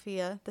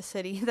Philadelphia, the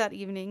city, that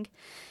evening.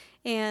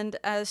 And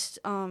as...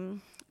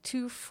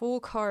 2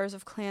 full cars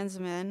of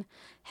Klansmen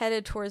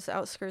headed towards the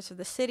outskirts of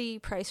the city,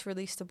 Price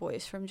released the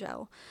boys from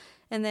jail,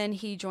 and then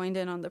he joined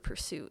in on the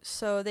pursuit.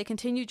 So they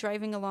continued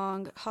driving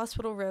along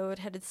Hospital Road,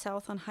 headed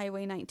south on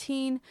Highway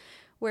 19,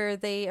 where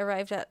they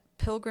arrived at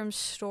Pilgrim's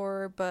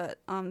store, but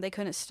they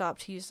couldn't stop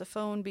to use the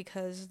phone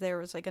because there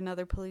was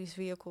another police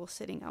vehicle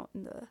sitting out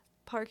in the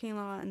parking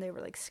lot, and they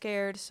were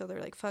scared, so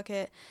they're fuck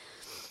it.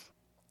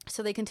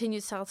 So they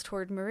continued south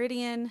toward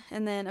Meridian,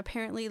 and then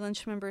apparently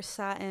Lynch members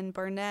sat in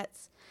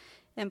Barnett's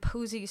and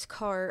Posey's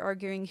car,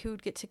 arguing who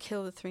would get to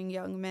kill the 3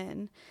 young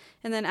men.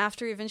 And then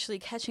after eventually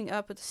catching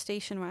up with the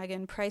station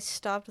wagon, Price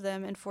stopped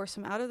them and forced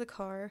them out of the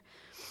car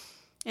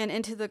and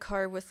into the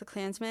car with the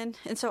Klansmen.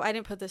 And so I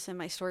didn't put this in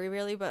my story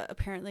really, but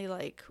apparently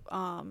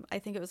I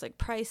think it was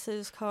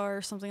Price's car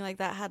or something like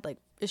that had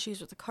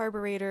issues with the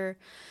carburetor.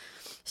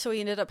 So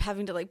he ended up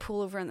having to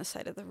pull over on the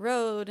side of the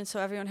road, and so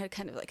everyone had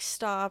kind of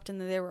stopped,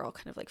 and then they were all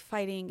kind of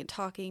fighting and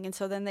talking, and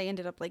so then they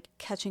ended up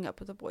catching up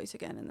with the boys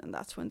again, and then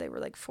that's when they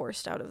were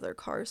forced out of their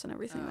cars and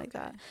everything like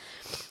that.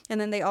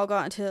 And then they all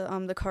got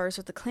into the cars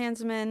with the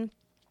Klansmen,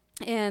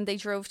 and they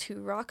drove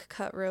to Rock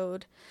Cut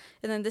Road,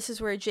 and then this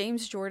is where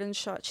James Jordan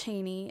shot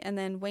Cheney, and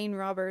then Wayne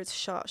Roberts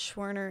shot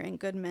Schwerner and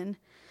Goodman.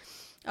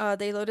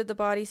 They loaded the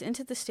bodies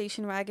into the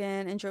station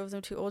wagon and drove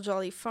them to Old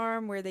Jolly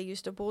Farm, where they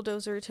used a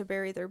bulldozer to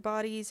bury their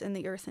bodies in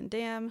the earthen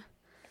dam.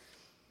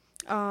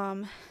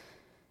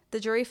 The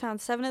jury found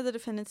 7 of the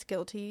defendants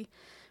guilty,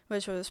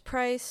 which was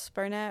Price,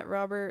 Barnett,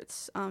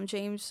 Roberts,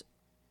 James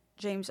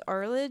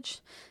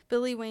Arledge,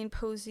 Billy Wayne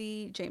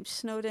Posey, James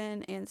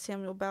Snowden, and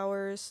Samuel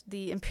Bowers,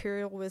 the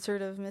Imperial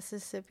Wizard of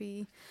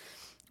Mississippi,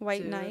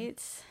 White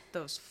Knights.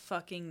 Those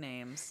fucking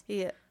names.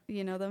 Yeah,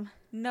 you know them?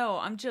 No,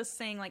 I'm just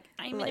saying, like,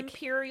 I'm an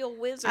Imperial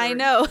Wizard. I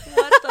know.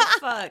 What the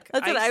fuck?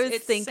 That's what I was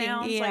thinking. It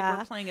sounds yeah. like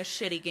we're playing a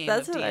shitty game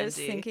That's of D&D. what I was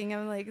thinking.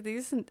 I'm like,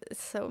 it's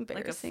so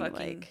embarrassing. Like a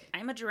fucking,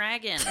 I'm a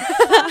dragon.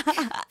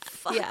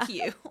 Fuck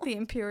you. The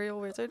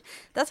Imperial Wizard.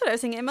 That's what I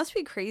was thinking. It must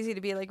be crazy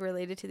to be, like,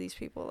 related to these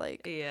people.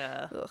 Like,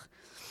 yeah.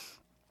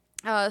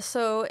 Ugh.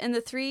 So, in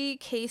the 3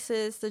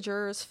 cases, the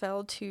jurors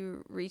failed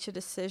to reach a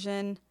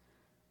decision.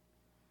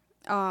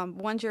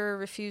 One juror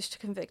refused to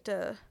convict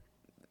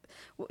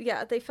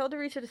they failed to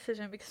reach a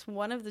decision because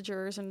one of the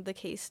jurors in the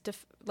case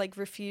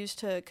refused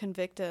to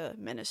convict a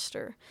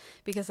minister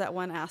because that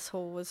one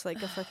asshole was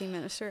like a fucking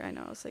minister. I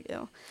know, I was like,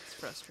 ew. It's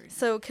frustrating.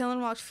 So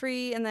Killen walked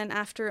free, and then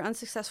after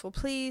unsuccessful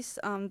pleas,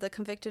 the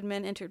convicted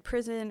men entered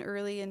prison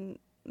early in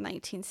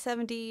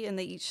 1970, and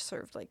they each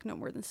served like no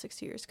more than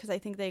 6 years because I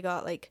think they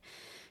got like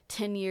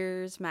 10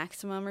 years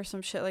maximum or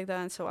some shit like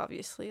that, and so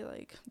obviously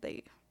like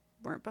they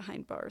weren't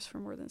behind bars for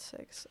more than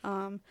 6.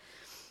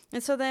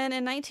 And so then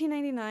in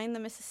 1999, the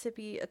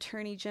Mississippi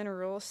Attorney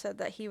General said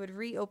that he would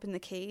reopen the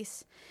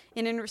case.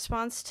 And in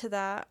response to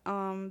that,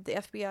 the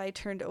FBI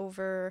turned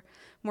over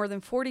more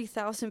than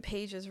 40,000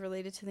 pages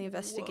related to the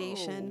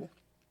investigation. Whoa.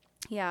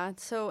 Yeah.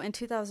 So in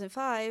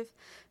 2005,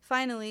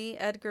 finally,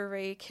 Edgar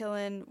Ray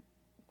Killen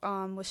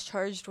was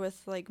charged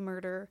with like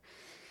murder.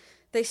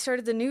 They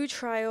started the new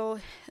trial.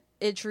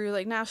 It drew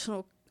like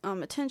national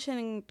attention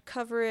and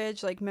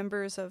coverage. Like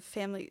members of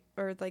family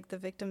or like the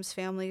victims'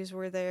 families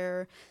were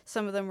there.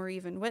 Some of them were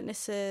even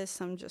witnesses.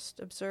 Some just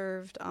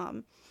observed.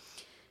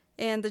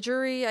 And the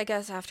jury, I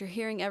guess, after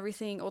hearing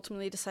everything,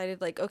 ultimately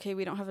decided like, okay,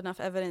 we don't have enough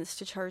evidence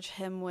to charge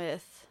him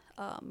with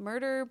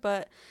murder,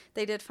 but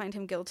they did find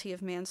him guilty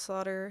of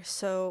manslaughter.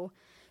 So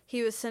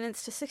he was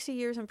sentenced to 60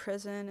 years in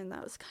prison, and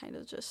that was kind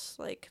of just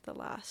like the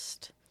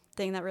last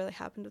thing that really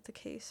happened with the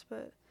case.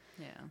 But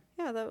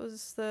yeah, that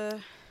was the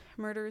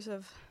murders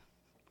of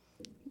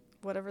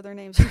whatever their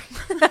names are.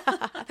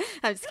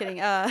 I'm just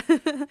kidding. I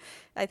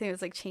think it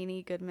was like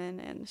Cheney, Goodman,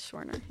 and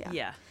Schwerner.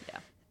 Yeah.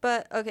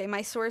 But, okay,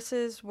 my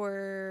sources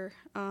were,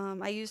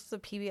 I used the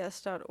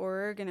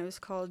PBS.org, and it was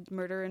called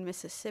Murder in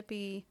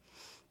Mississippi,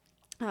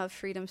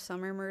 Freedom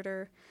Summer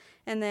Murder.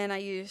 And then I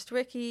used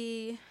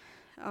Wiki,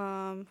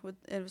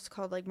 it was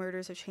called, like,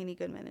 Murders of Cheney,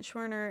 Goodman, and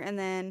Schwerner. And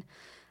then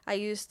I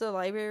used the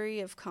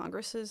Library of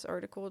Congress's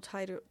article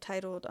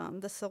titled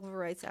The Civil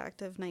Rights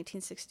Act of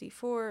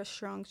 1964, A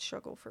Strong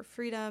Struggle for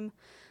Freedom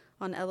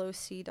on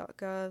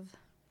loc.gov.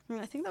 And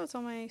I think that was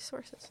all my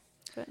sources.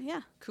 But,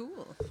 yeah.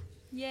 Cool.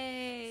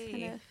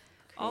 Yay.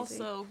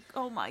 Also,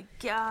 oh my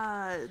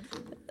god.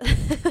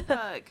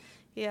 Fuck.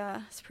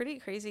 Yeah, it's pretty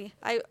crazy.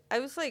 I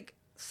was, like,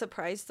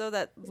 surprised, though,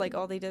 that, like,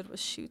 all they did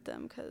was shoot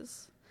them,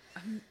 because...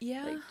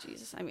 yeah. Like,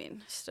 Jesus, I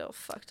mean, still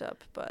fucked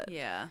up, but...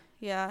 Yeah.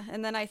 Yeah,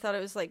 and then I thought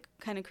it was, like,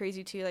 kind of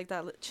crazy, too, like,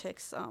 that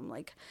chick's,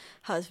 like,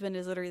 husband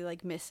is literally,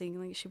 like,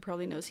 missing. Like, she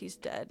probably knows he's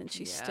dead, and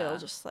she's still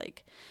just,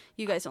 like,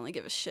 you guys only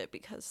give a shit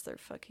because they're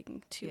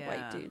fucking 2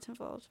 white dudes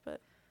involved, but...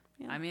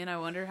 Yeah. I mean, I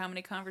wonder how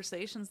many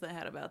conversations they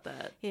had about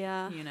that.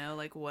 Yeah. You know,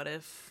 like, what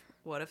if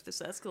this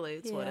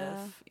escalates? Yeah. What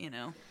if, you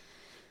know?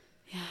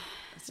 Yeah.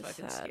 It's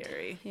fucking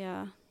scary.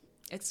 Yeah.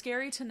 It's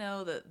scary to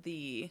know that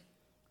the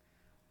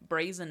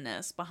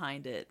brazenness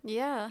behind it.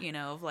 Yeah. You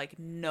know, of like,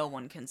 no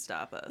one can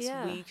stop us.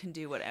 Yeah. We can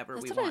do whatever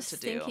That's we what want I was to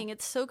thinking. do.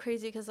 It's so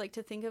crazy because, like,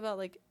 to think about,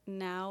 like,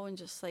 now and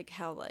just, like,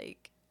 how,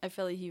 like, I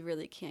feel like you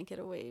really can't get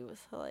away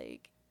with,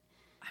 like,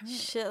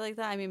 shit like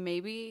that. I mean,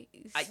 maybe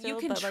still, you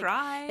can but, like,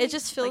 try. it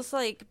just feels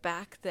like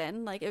back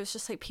then, like, it was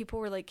just like people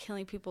were like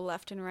killing people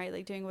left and right,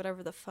 like doing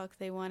whatever the fuck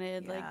they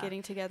wanted, like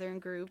getting together in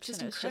groups,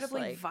 just and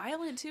incredibly just, like,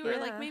 violent too, or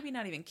like maybe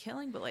not even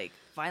killing, but like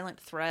violent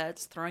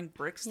threats, throwing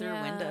bricks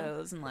through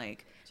windows, and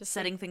like just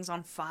setting things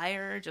on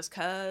fire just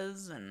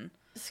cause. And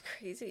it's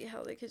crazy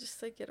how they could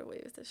just like get away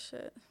with this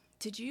shit.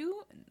 Did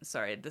you,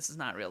 sorry, this is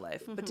not real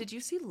life, but did you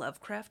see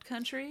Lovecraft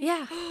Country?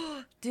 Yeah.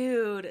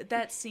 Dude,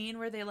 that scene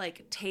where they,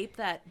 like, tape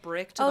that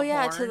brick to the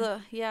horn. to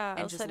the, and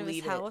outside of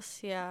his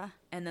house,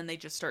 and then they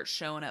just start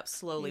showing up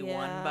slowly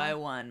one by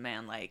one,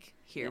 man, like,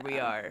 here we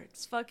are.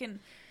 It's fucking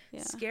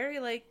scary,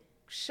 like,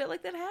 shit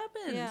like that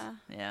happens.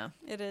 Yeah.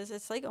 It is.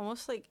 It's, like,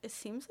 almost, like, it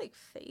seems, like,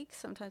 fake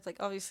sometimes. Like,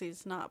 obviously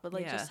it's not, but,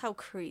 like, just how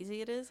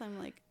crazy it is. I'm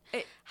like,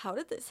 how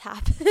did this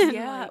happen?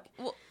 Yeah. Like,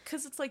 well,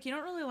 because it's, like, you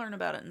don't really learn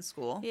about it in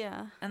school.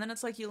 Yeah. And then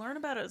it's, like, you learn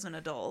about it as an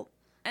adult.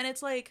 And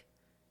it's, like,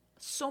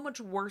 so much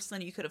worse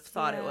than you could have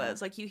thought it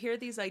was. Like, you hear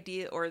these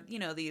you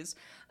know, these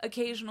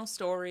occasional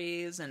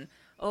stories, and,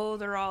 oh,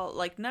 they're all,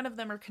 like, none of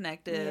them are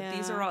connected.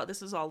 Yeah.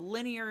 This is all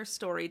linear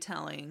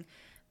storytelling.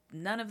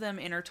 None of them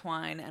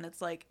intertwine. And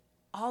it's, like,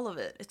 all of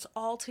it. It's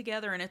all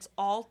together, and it's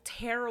all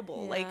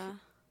terrible. Like,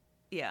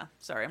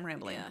 sorry, I'm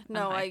rambling. Yeah.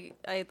 No, I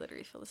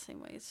literally feel the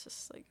same way. It's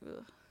just like,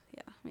 ugh.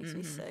 Yeah, makes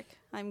me sick.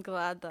 I'm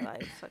glad that I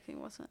fucking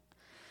wasn't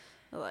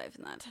alive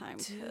in that time.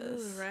 Dude,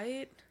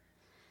 right?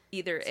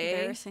 Either It's A,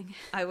 embarrassing.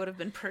 I would have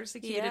been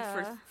persecuted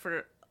Yeah.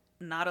 for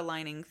not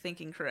aligning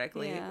thinking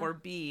correctly, Yeah. or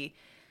B,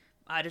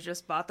 I'd have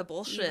just bought the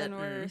bullshit. Even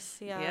worse,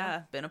 yeah.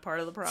 Yeah, been a part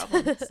of the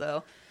problem.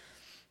 So,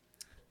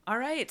 all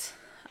right.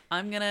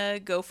 I'm going to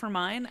go for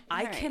mine.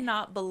 I right.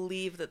 cannot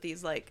believe that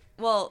these, like,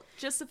 well,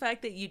 just the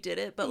fact that you did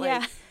it, but,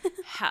 like,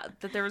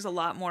 that there was a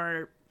lot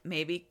more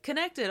maybe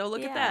connected. Oh,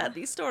 look at Yeah. that.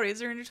 These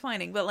stories are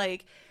intertwining. But,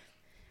 like,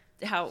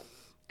 how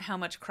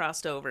much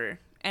crossed over.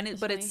 And but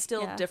funny, it's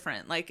still yeah.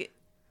 different. Like,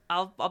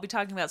 I'll be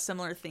talking about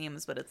similar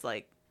themes, but it's,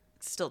 like,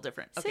 still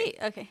different. Okay. Sweet.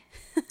 Okay.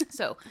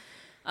 So,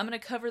 I'm going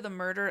to cover the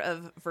murder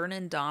of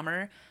Vernon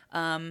Dahmer.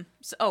 And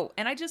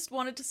I just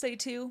wanted to say,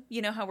 too,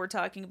 you know how we're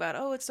talking about,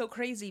 oh, it's so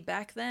crazy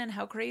back then,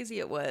 how crazy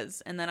it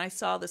was. And then I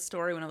saw this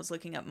story when I was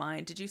looking up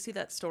mine. Did you see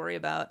that story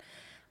about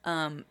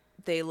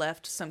they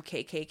left some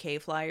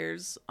KKK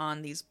flyers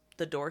on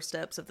the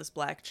doorsteps of this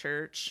black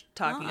church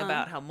talking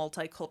about how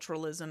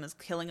multiculturalism is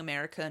killing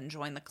America and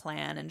join the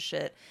Klan and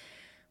shit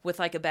with,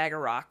 like, a bag of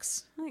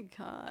rocks Oh my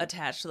God.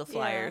 attached to the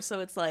flyer. Yeah.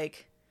 So it's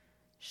like...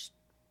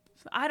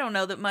 I don't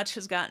know that much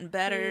has gotten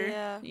better.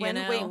 Yeah. You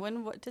know?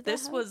 What did that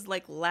This happen? was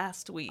like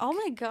last week. Oh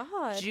my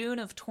God. June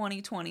of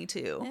 2022.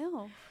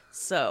 Ew.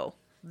 So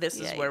this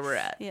is where we're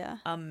Yikes. at. Yeah.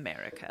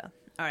 America.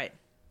 All right.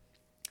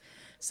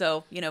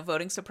 So, you know,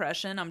 voting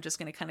suppression, I'm just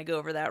going to kind of go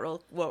over that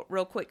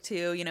real quick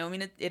too. You know, I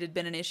mean, it had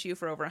been an issue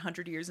for over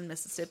 100 years in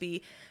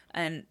Mississippi,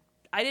 and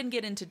I didn't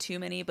get into too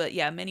many, but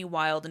yeah, many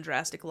wild and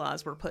drastic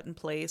laws were put in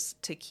place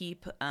to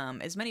keep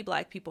as many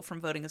black people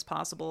from voting as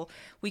possible.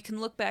 We can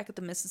look back at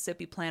the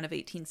Mississippi Plan of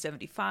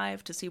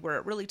 1875 to see where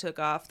it really took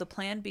off. The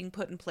plan being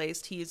put in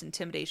place to use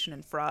intimidation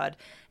and fraud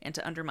and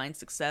to undermine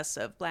success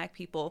of black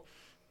people.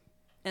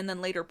 And then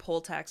later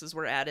poll taxes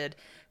were added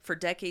for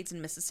decades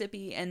in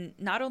Mississippi. And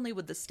not only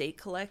would the state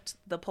collect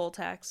the poll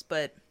tax,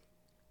 but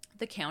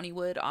the county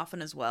would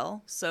often as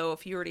well. So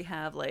if you already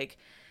have like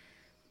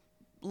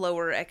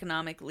lower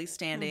economically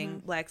standing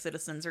black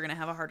citizens are going to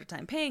have a harder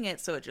time paying it,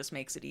 so it just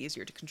makes it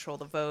easier to control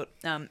the vote.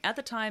 At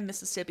the time,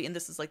 Mississippi, and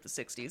this is like the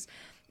 60s,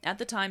 at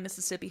the time,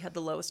 Mississippi had the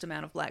lowest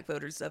amount of black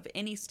voters of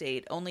any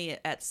state. Only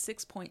at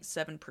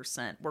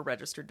 6.7% were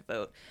registered to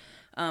vote.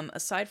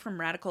 Aside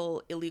from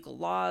radical illegal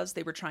laws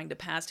they were trying to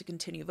pass to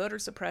continue voter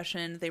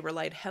suppression, they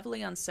relied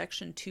heavily on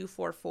Section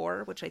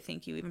 244, which I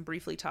think you even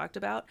briefly talked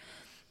about.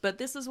 But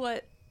this is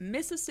what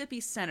Mississippi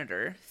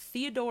Senator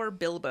Theodore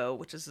Bilbo,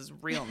 which is his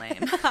real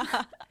name,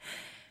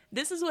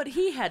 this is what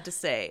he had to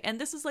say. And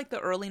this is like the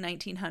early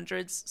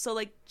 1900s. So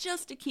like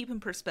just to keep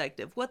in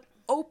perspective, what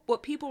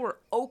people were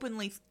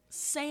openly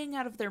saying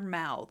out of their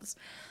mouths.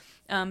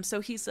 So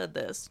he said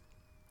this: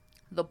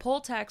 the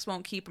poll tax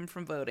won't keep him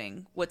from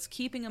voting. What's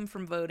keeping him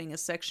from voting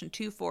is Section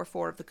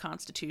 244 of the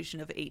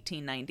Constitution of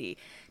 1890.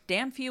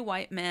 Damn few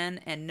white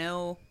men and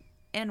no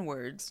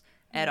N-words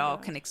at all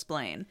can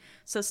explain.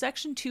 So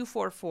Section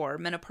 244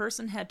 meant a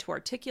person had to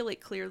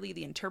articulate clearly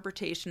the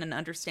interpretation and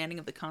understanding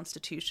of the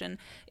Constitution.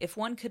 If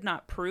one could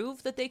not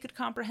prove that they could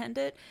comprehend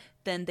it,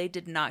 then they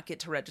did not get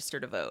to register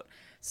to vote.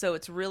 So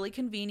it's really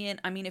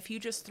convenient. I mean, if you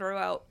just throw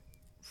out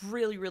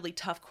really, really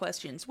tough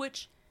questions,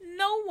 which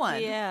no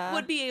one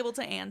would be able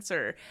to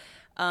answer,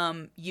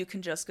 you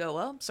can just go,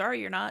 well,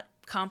 sorry, you're not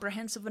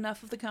comprehensive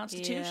enough of the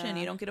Constitution.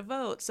 You don't get a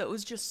vote. So it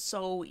was just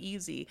so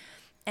easy.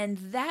 And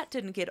that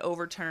didn't get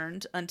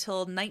overturned until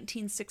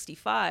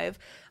 1965.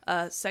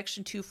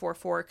 Section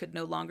 244 could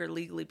no longer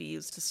legally be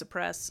used to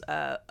suppress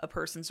a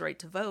person's right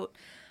to vote,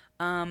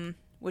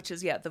 which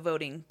is,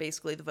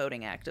 basically the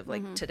Voting Act of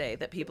like today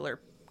that people are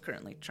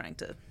currently trying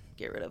to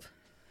get rid of.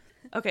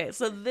 Okay,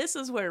 so this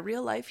is where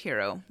real life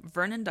hero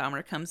Vernon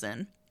Dahmer comes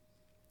in.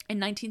 In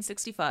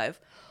 1965,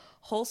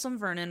 Wholesome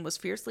Vernon was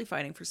fiercely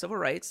fighting for civil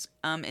rights.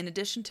 In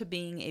addition to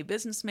being a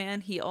businessman,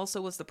 he also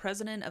was the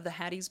president of the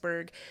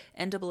Hattiesburg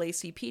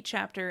NAACP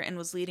chapter and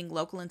was leading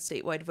local and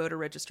statewide voter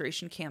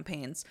registration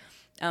campaigns.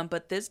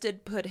 But this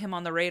did put him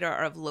on the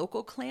radar of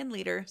local Klan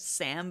leader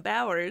Sam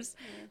Bowers.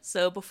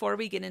 So before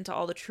we get into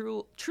all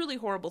the truly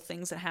horrible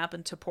things that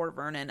happened to poor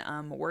Vernon,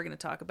 we're going to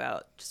talk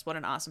about just what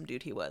an awesome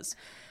dude he was.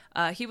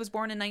 He was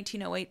born in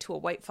 1908 to a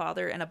white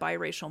father and a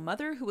biracial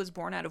mother who was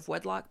born out of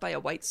wedlock by a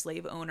white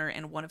slave owner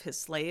and one of his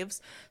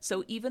slaves.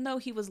 So even though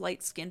he was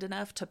light-skinned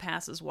enough to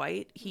pass as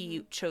white,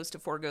 he chose to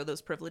forego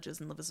those privileges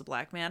and live as a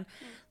black man.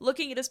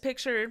 Looking at his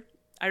picture,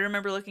 I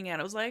remember looking at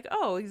it, I was like,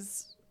 oh,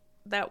 he's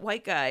that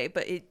white guy.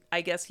 But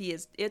I guess he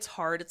is, it's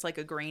hard. It's like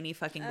a grainy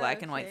fucking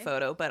black and white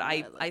photo. But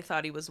I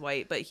thought he was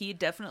white. But he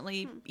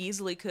definitely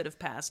easily could have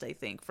passed, I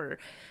think, for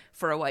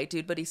a white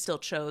dude. But he still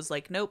chose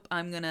like, nope,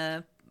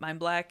 I'm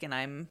black and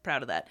I'm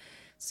proud of that.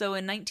 So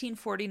in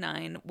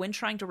 1949, when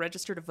trying to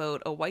register to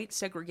vote, a white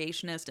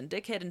segregationist and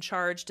dickhead in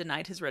charge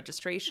denied his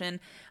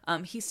registration.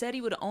 He said he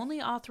would only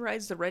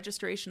authorize the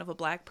registration of a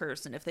black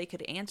person if they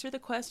could answer the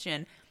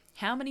question,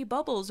 how many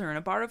bubbles are in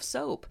a bar of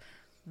soap?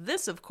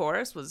 This, of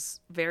course, was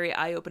a very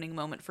eye-opening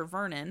moment for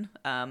Vernon.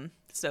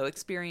 So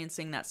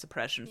experiencing that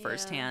suppression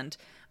firsthand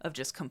of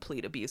just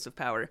complete abuse of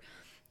power.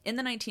 In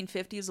the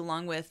 1950s,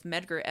 along with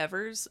Medgar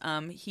Evers,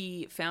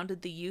 he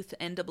founded the Youth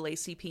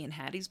NAACP in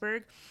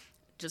Hattiesburg.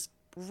 Just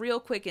real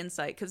quick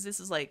insight, because this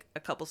is like a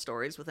couple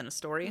stories within a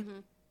story.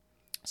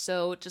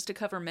 So just to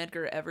cover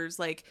Medgar Evers,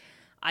 like,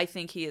 I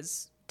think he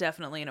is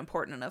definitely an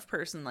important enough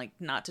person, like,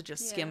 not to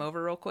just skim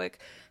over real quick.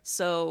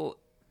 So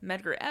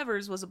Medgar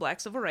Evers was a black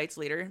civil rights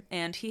leader,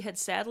 and he had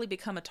sadly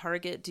become a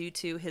target due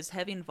to his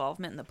heavy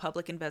involvement in the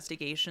public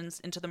investigations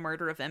into the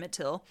murder of Emmett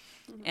Till,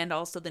 and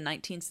also the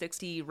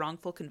 1960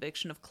 wrongful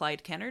conviction of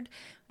Clyde Kennard,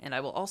 and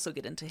I will also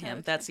get into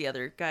him. That's the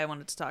other guy I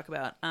wanted to talk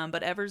about.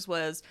 But Evers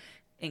was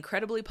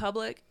incredibly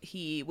public.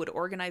 He would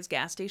organize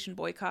gas station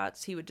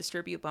boycotts. He would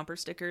distribute bumper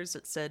stickers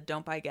that said,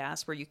 "Don't buy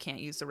gas where you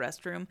can't use the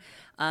restroom."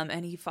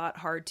 And he fought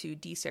hard to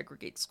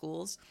desegregate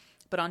schools.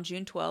 But on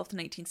June 12th,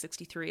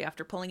 1963,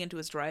 after pulling into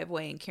his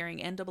driveway and carrying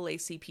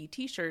NAACP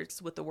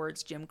t-shirts with the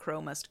words "Jim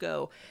Crow must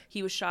go,"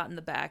 he was shot in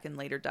the back and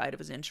later died of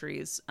his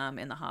injuries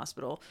in the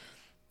hospital.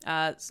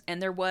 And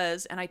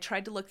I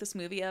tried to look this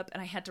movie up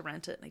and I had to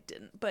rent it and I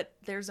didn't. But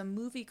there's a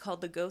movie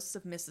called The Ghosts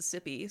of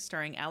Mississippi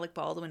starring Alec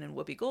Baldwin and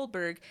Whoopi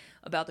Goldberg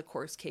about the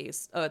court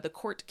case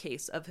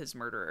of his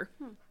murderer.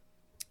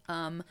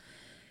 And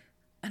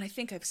I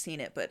think I've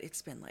seen it, but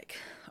it's been like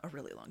a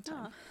really long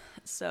time.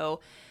 So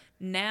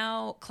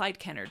now Clyde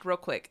Kennard, real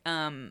quick.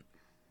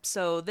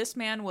 So this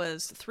man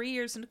was 3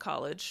 years into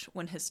college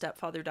when his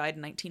stepfather died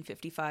in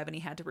 1955, and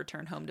he had to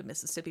return home to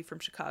Mississippi from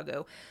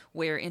Chicago,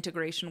 where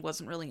integration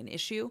wasn't really an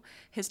issue.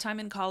 His time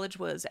in college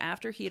was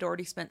after he had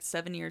already spent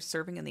 7 years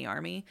serving in the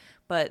Army,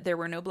 but there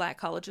were no black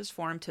colleges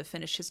for him to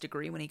finish his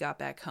degree when he got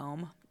back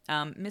home.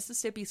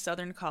 Mississippi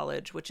Southern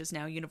College, which is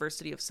now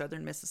University of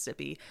Southern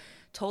Mississippi,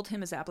 told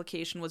him his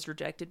application was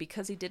rejected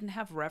because he didn't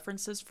have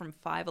references from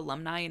 5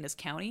 alumni in his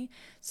county.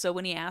 So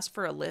when he asked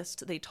for a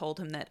list, they told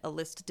him that a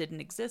list didn't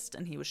exist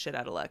and he was shit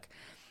out of luck.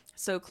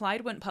 So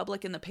Clyde went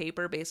public in the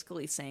paper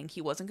basically saying he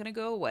wasn't going to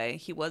go away.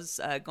 He was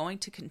going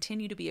to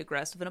continue to be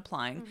aggressive in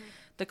applying.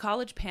 The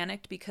college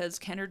panicked because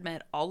Kennard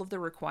met all of the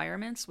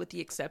requirements with the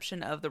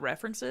exception of the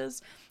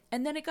references.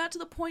 And then it got to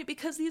the point,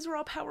 because these were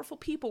all powerful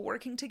people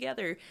working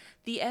together,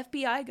 the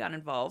FBI got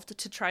involved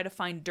to try to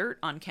find dirt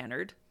on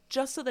Kennard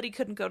just so that he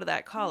couldn't go to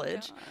that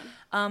college,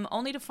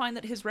 only to find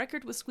that his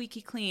record was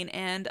squeaky clean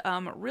and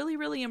really,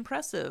 really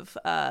impressive.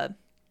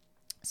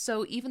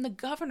 So even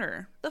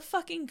the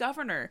fucking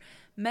governor,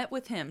 met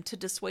with him to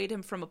dissuade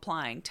him from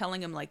applying,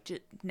 telling him,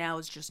 like, now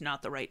is just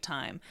not the right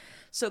time.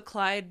 So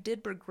Clyde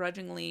did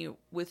begrudgingly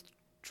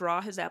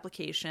withdraw his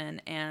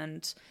application,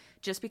 and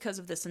just because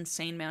of this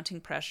insane mounting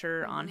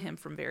pressure on him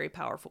from very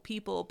powerful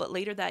people. But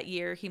later that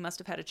year, he must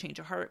have had a change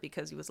of heart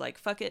because he was like,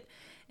 fuck it.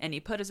 And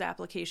he put his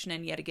application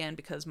in yet again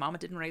because mama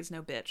didn't raise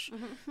no bitch.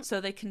 So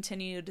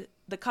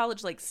the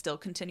college, like, still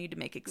continued to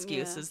make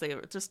excuses. They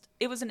were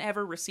it was an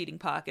ever receding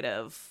pocket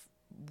of,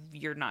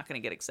 you're not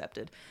going to get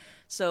accepted.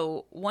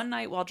 So one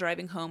night while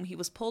driving home, he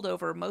was pulled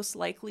over, most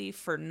likely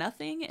for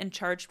nothing, and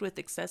charged with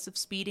excessive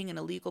speeding and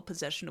illegal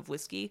possession of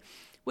whiskey,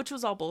 which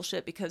was all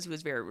bullshit because he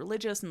was very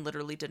religious and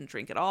literally didn't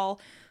drink at all.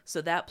 So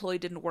that ploy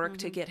didn't work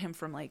to get him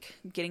from, like,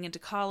 getting into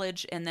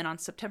college. And then on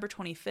September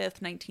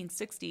 25th,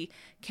 1960,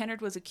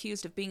 Kennard was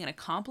accused of being an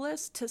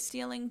accomplice to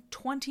stealing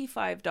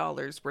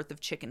 $25 worth of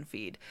chicken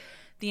feed.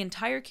 The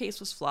entire case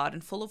was flawed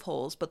and full of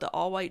holes, but the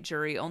all-white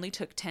jury only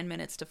took 10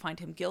 minutes to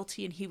find him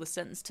guilty, and he was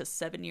sentenced to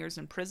 7 years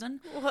in prison.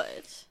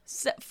 What?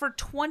 For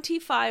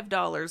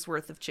 $25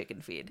 worth of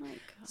chicken feed. Oh my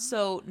God.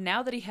 So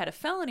now that he had a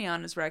felony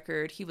on his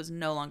record, he was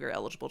no longer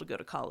eligible to go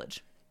to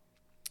college.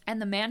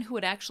 And the man who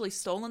had actually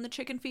stolen the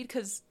chicken feed,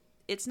 because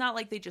it's not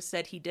like they just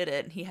said he did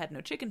it and he had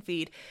no chicken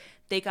feed.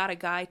 They got a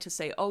guy to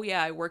say, oh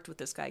yeah, I worked with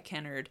this guy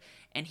Kennard,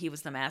 and he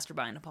was the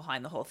mastermind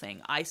behind the whole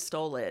thing. I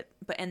stole it.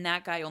 And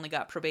that guy only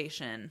got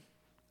probation.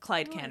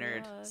 Clyde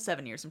Kennard,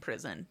 7 years in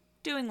prison,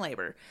 doing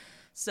labor.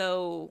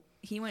 So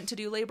he went to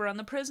do labor on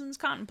the prison's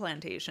cotton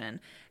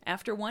plantation.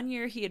 After 1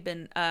 year, he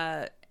began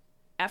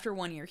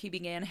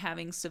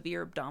having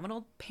severe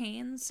abdominal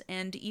pains,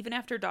 and even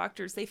after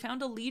doctors, they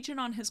found a lesion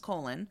on his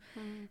colon.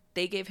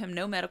 They gave him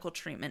no medical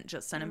treatment,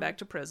 just sent him back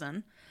to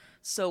prison.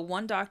 So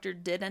one doctor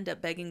did end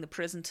up begging the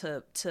prison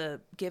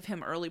to give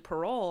him early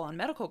parole on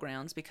medical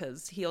grounds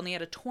because he only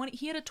had a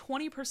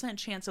 20%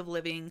 chance of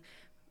living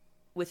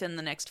within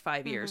the next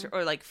 5 years,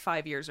 or like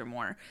 5 years or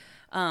more.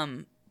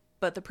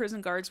 But the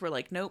prison guards were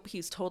like, nope,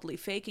 he's totally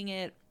faking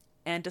it.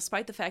 And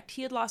despite the fact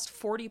he had lost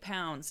 40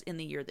 pounds in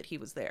the year that he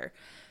was there.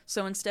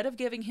 So instead of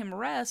giving him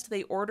rest,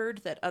 they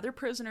ordered that other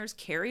prisoners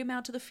carry him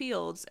out to the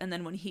fields, and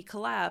then when he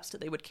collapsed,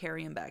 they would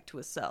carry him back to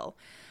his cell.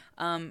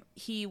 Luckily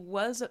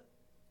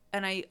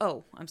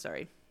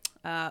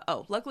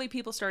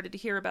people started to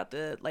hear about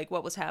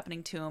what was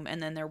happening to him,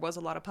 and then there was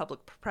a lot of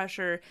public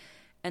pressure,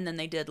 and then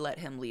they did let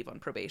him leave on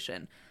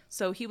probation.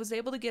 So he was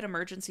able to get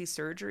emergency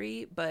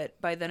surgery,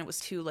 but by then it was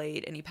too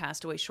late, and he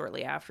passed away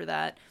shortly after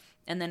that.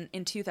 And then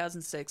in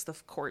 2006, the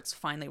courts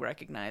finally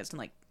recognized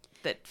and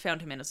that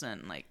found him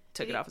innocent and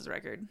took it off his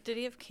record. Did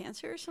he have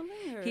cancer or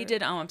something? Or? He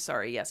did. Oh, I'm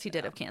sorry. Yes, he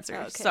did have cancer.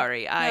 Okay.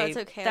 Sorry, no, it's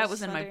okay. That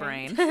was in my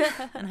brain,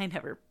 and I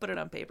never put it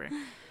on paper.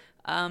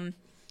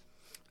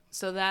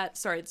 So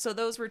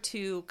those were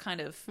two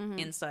kind of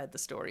inside the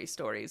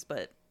stories,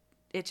 but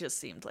it just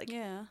seemed like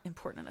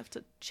important enough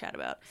to chat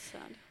about.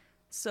 Sad.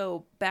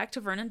 So back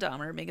to Vernon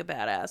Dahmer, mega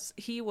badass.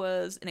 He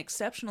was an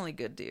exceptionally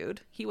good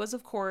dude. He was,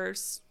 of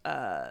course,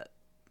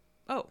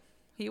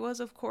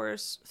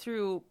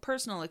 through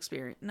personal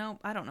experience. No,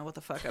 I don't know what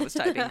the fuck I was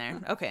typing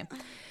there. Okay.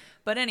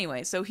 But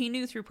anyway, so he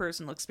knew through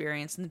personal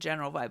experience and the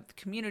general vibe of the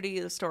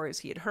community, the stories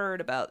he had heard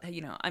about,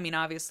 I mean,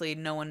 obviously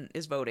no one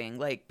is voting,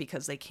 like,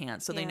 because they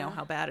can't, so they know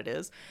how bad it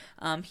is.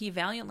 He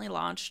valiantly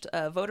launched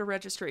voter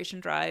registration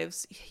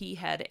drives. He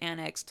had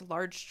annexed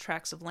large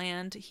tracts of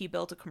land. He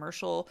built a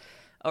commercial,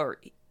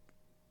 he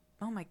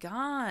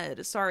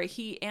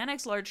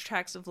annexed large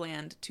tracts of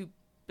land to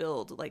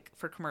build, like,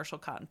 for commercial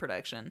cotton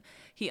production.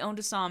 He owned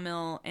a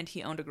sawmill and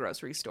he owned a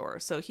grocery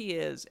store, so he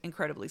is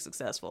incredibly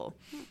successful.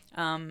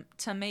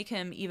 To make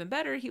him even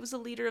better, he was a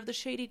leader of the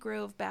Shady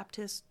Grove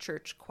Baptist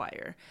Church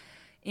Choir.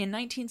 In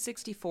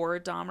 1964,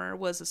 Dahmer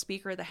was a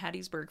speaker at the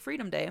Hattiesburg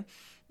Freedom Day,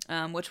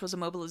 which was a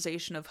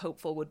mobilization of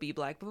hopeful would-be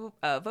black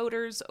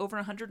voters. Over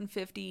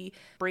 150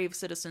 brave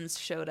citizens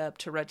showed up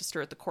to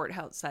register at the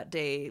courthouse that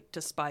day,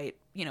 despite,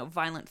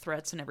 violent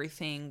threats and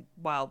everything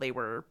while they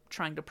were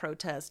trying to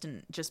protest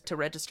and just to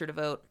register to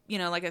vote.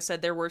 Like I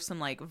said, there were some,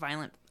 like,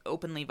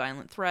 openly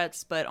violent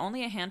threats, but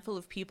only a handful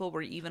of people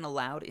were even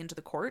allowed into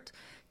the court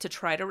to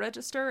try to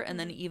register, and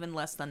then even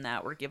less than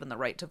that were given the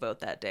right to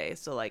vote that day.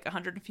 So, like,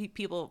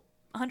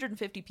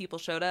 150 people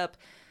showed up,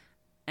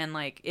 and,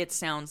 like, it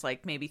sounds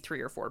like maybe 3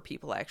 or 4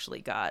 people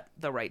actually got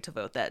the right to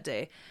vote that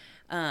day.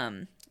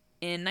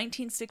 In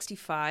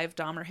 1965,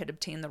 Dahmer had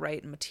obtained the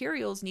right and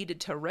materials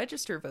needed to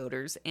register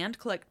voters and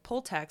collect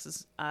poll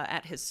taxes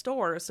at his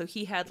store. So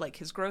he had, like,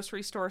 his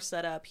grocery store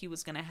set up. He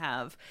was going to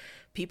have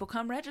people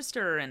come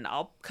register and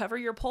I'll cover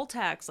your poll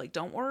tax. Like,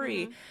 don't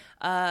worry.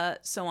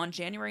 So on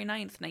January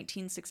 9th,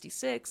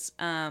 1966,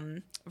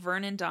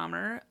 Vernon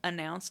Dahmer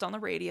announced on the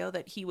radio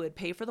that he would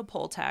pay for the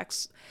poll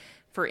tax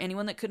for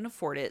anyone that couldn't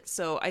afford it.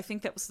 So I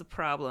think that was the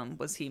problem,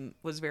 was he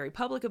was very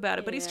public about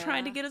it, but he's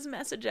trying to get his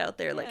message out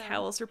there. Like,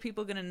 how else are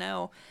people going to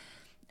know?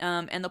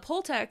 And the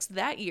poll tax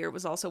that year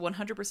was also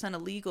 100%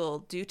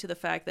 illegal due to the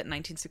fact that in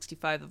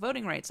 1965, the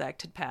Voting Rights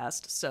Act had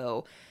passed.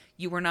 So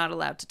you were not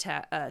allowed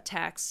to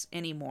tax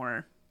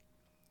anymore,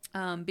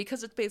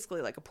 because it's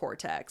basically like a poor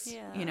tax,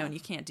 and you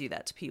can't do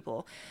that to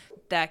people.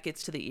 That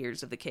gets to the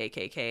ears of the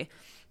KKK.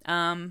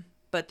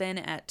 But then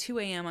at 2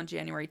 a.m. on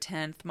January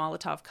 10th,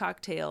 Molotov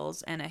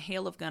cocktails and a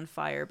hail of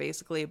gunfire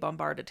basically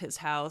bombarded his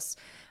house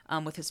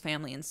with his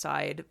family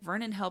inside.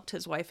 Vernon helped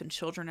his wife and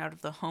children out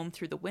of the home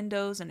through the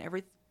windows, and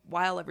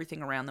while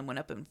everything around them went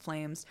up in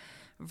flames,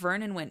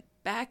 Vernon went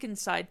back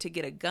inside to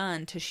get a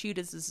gun to shoot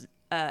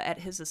at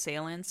his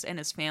assailants, and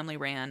his family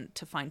ran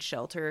to find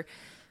shelter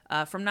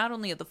from not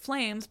only the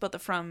flames,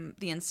 but from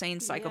the insane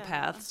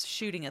psychopaths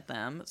shooting at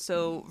them.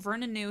 So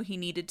Vernon knew he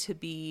needed to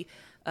be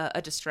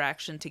a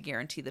distraction to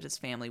guarantee that his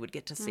family would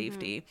get to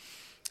safety.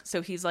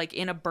 So he's, like,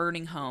 in a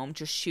burning home,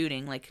 just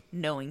shooting, like,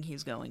 knowing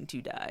he's going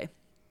to die.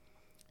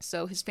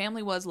 So his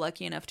family was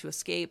lucky enough to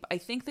escape. I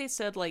think they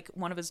said, like,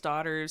 one of his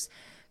daughters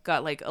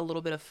got, like, a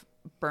little bit of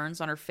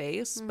burns on her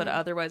face, but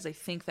otherwise I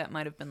think that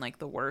might have been, like,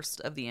 the worst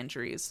of the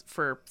injuries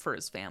for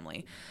his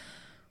family.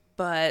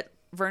 But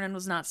Vernon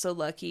was not so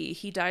lucky.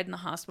 He died in the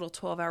hospital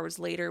 12 hours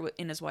later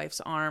in his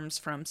wife's arms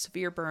from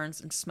severe burns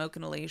and smoke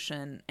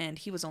inhalation, and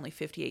he was only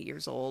 58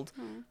 years old.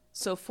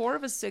 So 4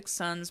 of his 6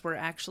 sons were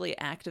actually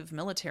active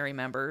military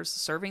members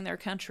serving their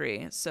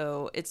country.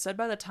 So it's said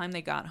by the time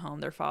they got home,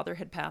 their father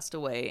had passed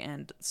away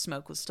and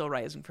smoke was still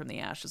rising from the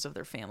ashes of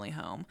their family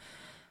home.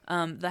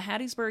 The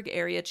Hattiesburg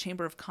Area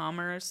Chamber of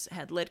Commerce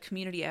had led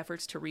community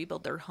efforts to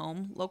rebuild their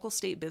home. Local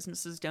state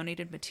businesses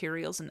donated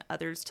materials and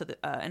others to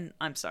the... and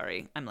I'm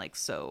sorry, I'm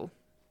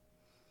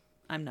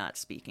not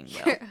speaking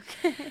well.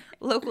 Okay.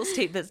 Local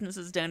state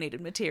businesses donated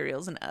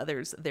materials and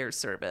others their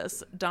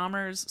service.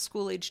 Dahmer's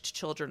school-aged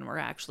children were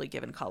actually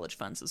given college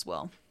funds as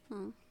well.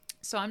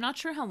 So I'm not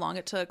sure how long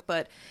it took,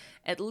 but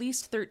at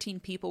least 13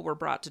 people were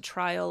brought to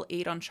trial,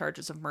 8 on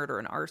charges of murder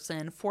and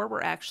arson. 4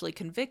 were actually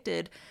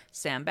convicted.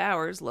 Sam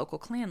Bowers, local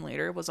Klan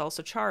leader, was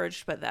also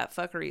charged, but that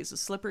fuckery is a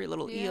slippery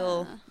little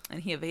eel, and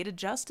he evaded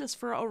justice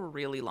for a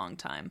really long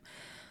time.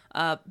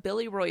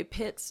 Billy Roy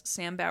Pitts,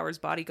 Sam Bowers'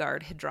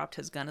 bodyguard, had dropped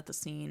his gun at the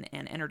scene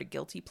and entered a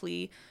guilty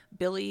plea.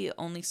 Billy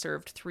only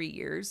served 3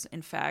 years.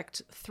 In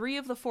fact, 3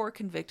 of the 4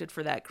 convicted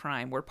for that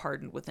crime were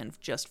pardoned within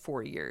just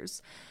 4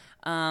 years.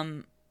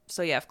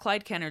 So yeah, if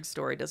Clyde Kennard's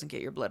story doesn't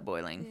get your blood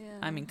boiling,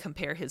 I mean,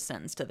 compare his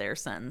sentence to their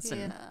sentence,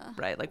 and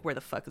right, like, where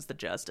the fuck is the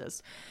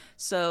justice?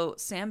 So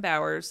Sam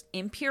Bowers,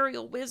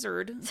 Imperial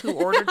Wizard, who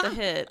ordered the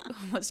hit,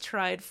 was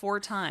tried 4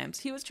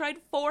 times. He was tried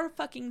 4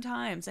 fucking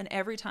times, and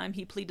every time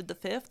he pleaded the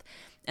 5th,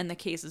 and the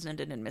cases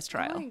ended in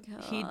mistrial. Oh my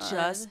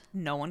God.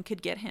 No one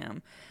could get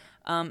him.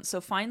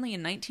 So finally,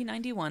 in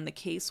 1991, the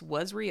case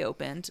was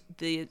reopened.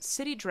 The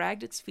city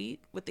dragged its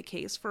feet with the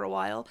case for a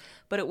while,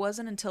 but it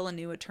wasn't until a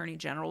new attorney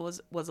general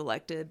was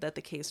elected that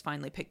the case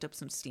finally picked up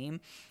some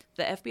steam.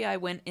 The FBI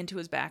went into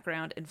his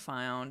background and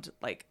found,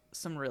 like,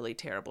 some really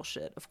terrible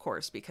shit, of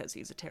course, because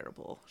he's a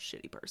terrible,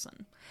 shitty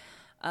person.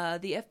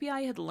 The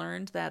FBI had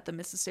learned that the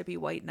Mississippi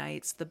White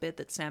Knights, the bit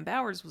that Sam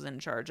Bowers was in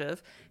charge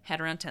of, had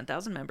around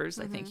 10,000 members.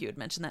 I think you had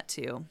mentioned that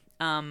too.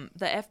 The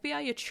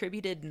FBI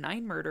attributed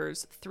 9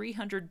 murders,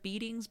 300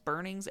 beatings,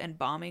 burnings, and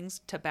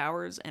bombings to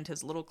Bowers and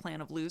his little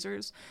clan of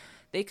losers.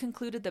 They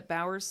concluded that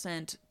Bowers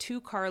sent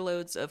 2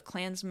 carloads of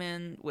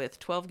Klansmen with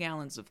 12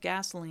 gallons of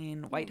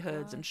gasoline, white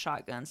hoods, and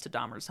shotguns to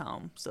Dahmer's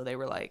home. So they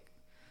were like,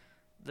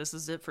 this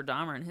is it for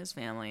Dahmer and his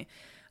family.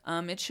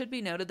 It should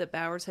be noted that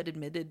Bowers had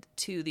admitted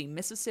to the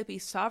Mississippi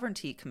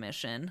Sovereignty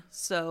Commission.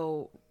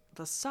 So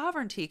the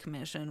Sovereignty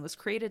Commission was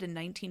created in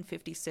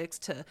 1956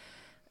 to,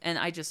 and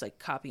I just like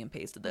copy and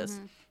pasted this,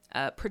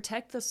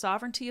 protect the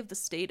sovereignty of the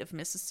state of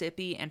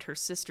Mississippi and her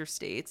sister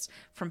states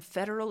from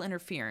federal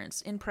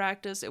interference. In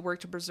practice, it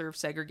worked to preserve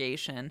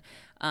segregation.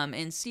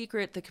 In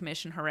secret, the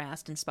commission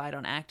harassed and spied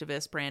on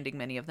activists, branding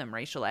many of them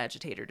racial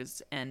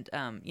agitators and,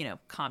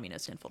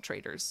 communist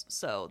infiltrators.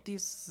 So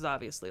this is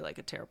obviously like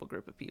a terrible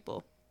group of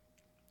people.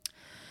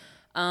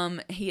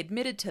 He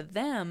admitted to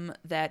them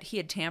that he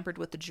had tampered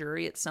with the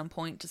jury at some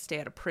point to stay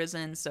out of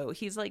prison. So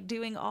he's like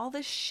doing all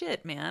this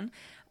shit, man.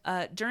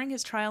 During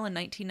his trial in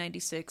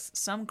 1996,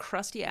 some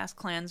crusty-ass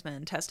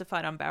Klansman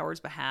testified on Bowers'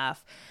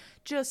 behalf,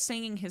 just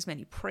singing his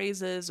many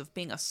praises of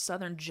being a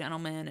Southern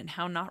gentleman and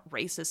how not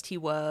racist he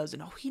was,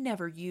 and he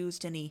never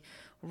used any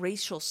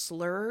racial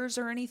slurs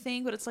or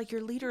anything, but it's like,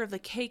 you're leader of the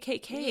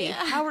KKK.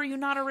 Yeah. How are you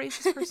not a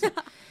racist person?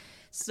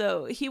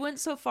 So he went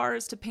so far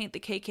as to paint the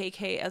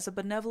KKK as a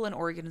benevolent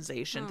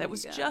organization that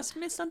was just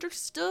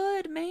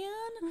misunderstood, man.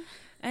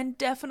 And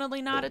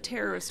definitely not a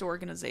terrorist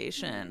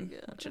organization,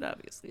 which it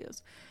obviously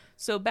is.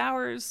 So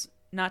Bowers,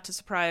 not to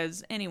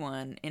surprise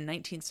anyone, in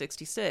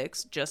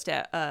 1966, just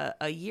a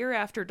year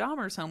after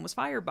Dahmer's home was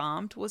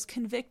firebombed, was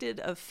convicted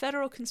of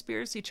federal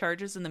conspiracy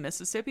charges in the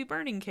Mississippi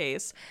burning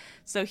case.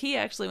 So he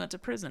actually went to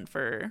prison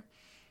for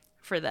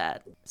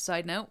that.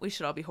 Side note, we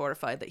should all be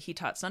horrified that he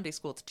taught Sunday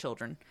school to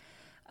children.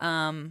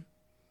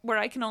 Where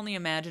I can only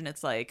imagine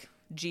it's like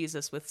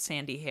Jesus with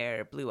sandy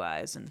hair, blue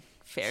eyes, and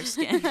fair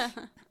skin,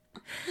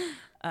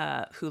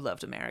 who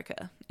loved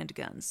America and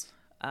guns.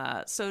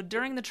 So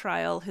during the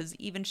trial, his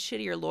even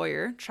shittier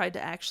lawyer tried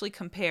to actually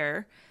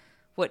compare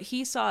what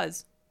he saw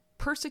as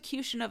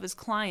persecution of his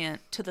client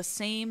to the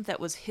same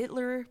that was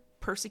Hitler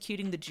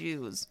persecuting the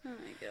Jews. Oh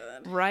my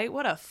God. Right?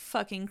 What a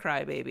fucking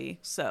crybaby.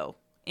 So,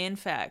 in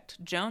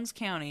fact, Jones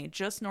County,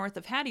 just north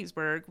of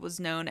Hattiesburg, was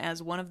known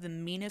as one of the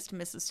meanest in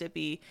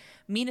Mississippi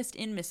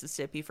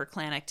for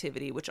Klan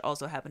activity, which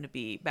also happened to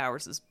be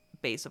Bowers'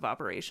 base of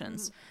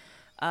operations.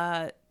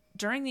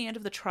 During the end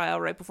of the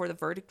trial, right before the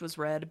verdict was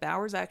read,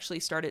 Bowers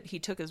actually he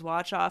took his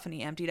watch off and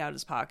he emptied out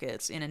his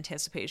pockets in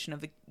anticipation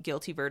of the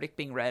guilty verdict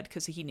being read,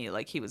 because he knew,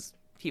 like, he was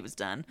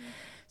done.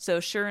 So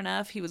sure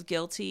enough, he was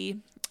guilty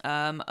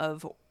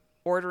of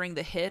ordering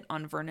the hit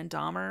on Vernon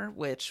Dahmer,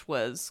 which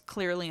was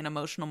clearly an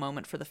emotional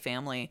moment for the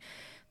family.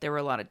 There were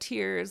a lot of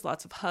tears,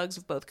 lots of hugs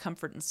of both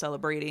comfort and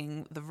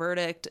celebrating the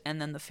verdict,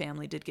 and then the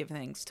family did give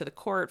thanks to the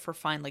court for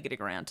finally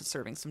getting around to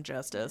serving some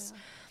justice.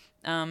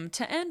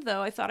 To end,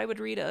 though, I thought I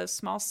would read a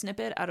small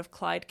snippet out of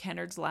Clyde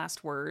Kennard's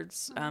last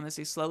words. As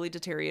he slowly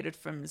deteriorated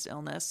from his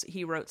illness,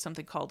 he wrote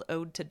something called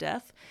Ode to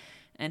Death,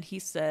 and he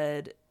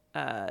said,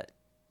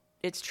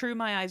 "It's true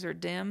my eyes are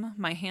dim,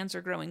 my hands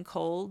are growing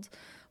cold.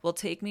 Well,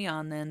 take me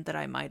on then, that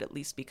I might at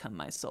least become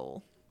my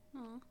soul."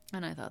 Aww.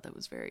 And I thought that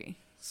was very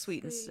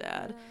sweet and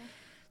sad. Yeah.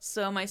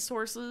 So my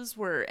sources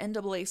were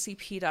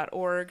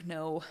NAACP.org,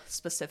 no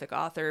specific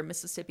author,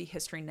 Mississippi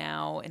History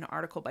Now, an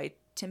article by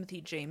Timothy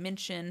J.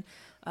 Minchin,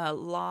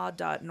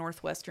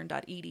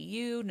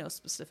 law.northwestern.edu, no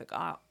specific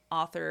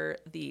author,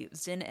 the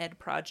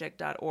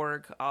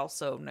zenedproject.org,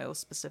 also no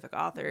specific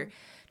author,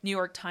 New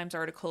York Times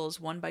articles,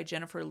 one by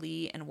Jennifer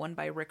Lee and one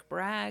by Rick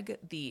Bragg,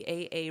 the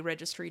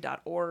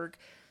AAregistry.org,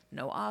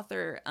 no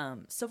author,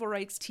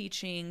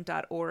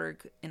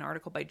 civilrightsteaching.org, an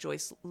article by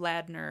Joyce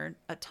Ladner,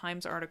 a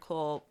Times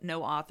article,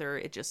 no author,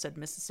 it just said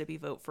Mississippi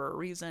Vote for a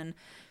Reason,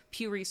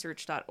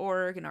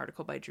 pewresearch.org, an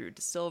article by Drew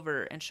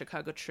DeSilver, and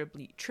Chicago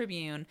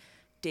Tribune,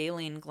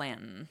 Daleen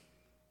Glanton,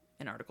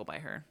 an article by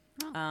her.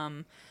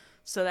 Oh.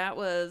 So that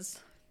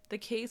was the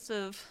case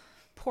of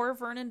poor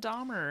Vernon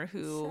Dahmer,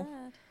 who...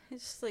 Sad.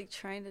 He's just, like,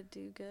 trying to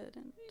do good.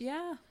 And...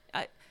 Yeah.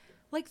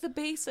 Like, the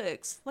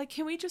basics. Like,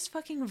 can we just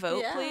fucking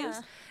vote, please?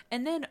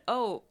 And then,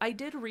 I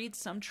did read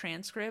some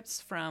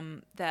transcripts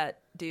from that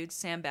dude,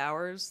 Sam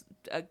Bowers.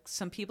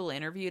 Some people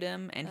interviewed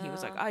him, and he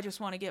was like, I just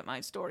want to get my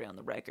story on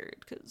the record,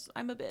 because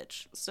I'm a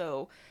bitch.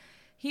 So,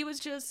 he was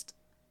just...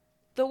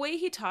 The way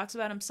he talks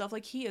about himself,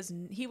 like, he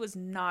was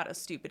not a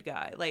stupid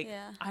guy. Like,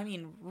 I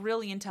mean,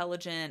 really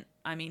intelligent.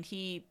 I mean,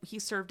 he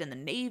served in the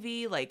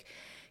Navy. Like,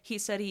 he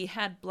said he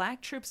had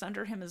black troops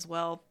under him as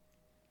well.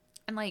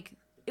 And, like...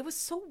 it was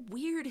so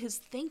weird, his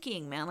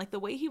thinking, man. Like the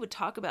way he would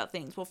talk about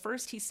things. Well,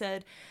 first he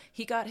said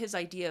he got his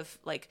idea of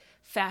like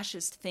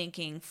fascist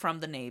thinking from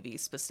the Navy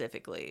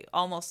specifically.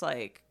 Almost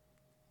like,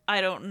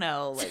 I don't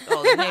know, like,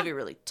 oh, the Navy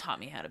really taught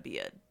me how to be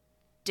a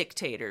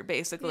dictator,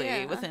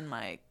 basically, within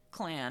my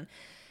clan.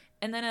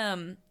 And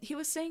then he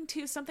was saying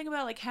too something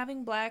about like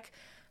having black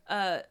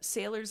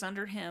sailors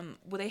under him.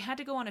 Well, they had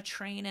to go on a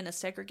train in a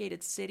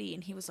segregated city,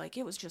 and he was like,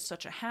 it was just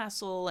such a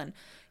hassle. And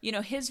you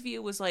know, his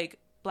view was like,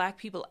 black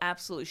people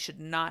absolutely should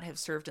not have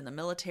served in the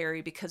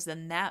military, because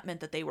then that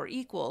meant that they were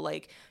equal.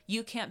 Like,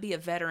 you can't be a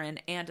veteran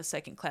and a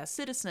second-class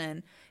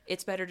citizen.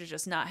 It's better to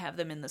just not have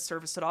them in the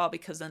service at all,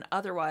 because then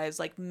otherwise,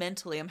 like,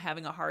 mentally I'm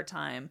having a hard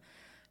time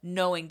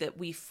knowing that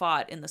we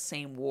fought in the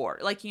same war.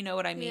 Like, you know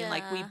what I mean?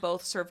 Like, we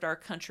both served our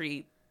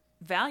country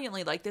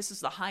valiantly. Like, this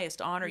is the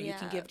highest honor you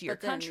can give to your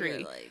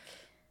country. Like...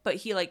 But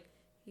he, like...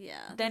 Yeah.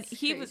 Then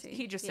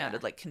he just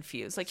sounded, like,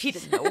 confused. Like, he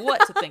didn't know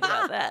what to think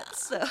about that.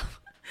 So...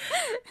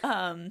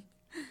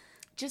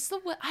 just the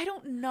way, I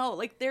don't know,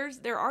 like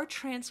there are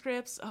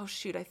transcripts. Oh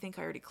shoot, I think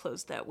I already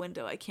closed that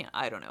window.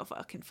 I don't know if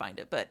I can find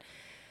it, but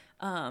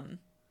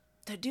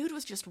the dude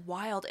was just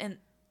wild, and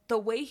the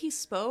way he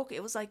spoke,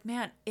 it was like,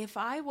 man, if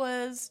I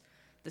was,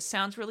 this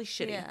sounds really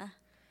shitty,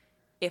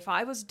 if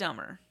I was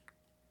dumber,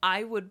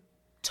 I would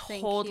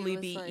totally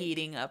be like,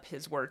 eating up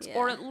his words,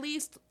 or at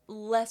least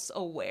less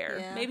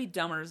aware. Maybe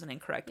dumber is an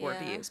incorrect word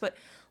to use, but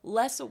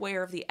less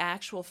aware of the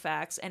actual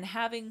facts, and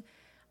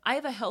I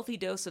have a healthy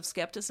dose of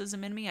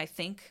skepticism in me, I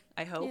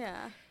hope.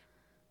 Yeah.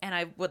 And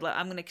I'm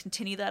going to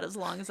continue that as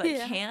long as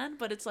I can,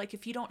 but it's like,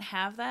 if you don't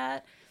have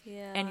that,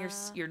 and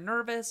you're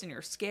nervous and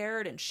you're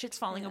scared and shit's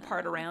falling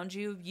apart around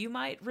you, you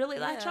might really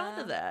latch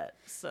onto that.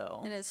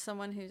 So. And as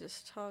someone who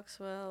just talks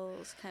well,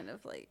 is kind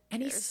of like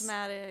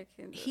charismatic,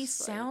 and he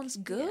sounds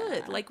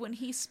good. Like when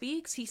he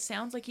speaks, he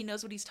sounds like he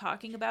knows what he's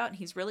talking about, and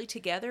he's really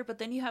together, but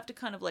then you have to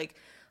kind of like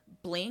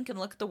blink and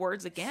look at the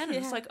words again, and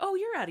it's like, oh,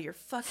 you're out of your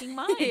fucking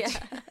mind.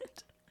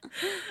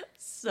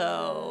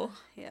 So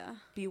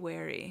be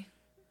wary,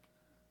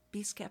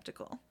 be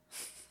skeptical.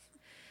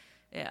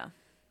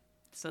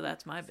 So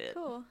that's my bit.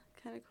 Cool.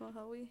 Kind of cool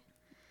how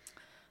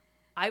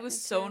I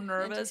was so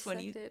nervous when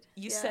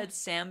you said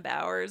Sam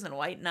Bowers and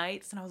White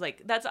Knights, and I was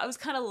like, I was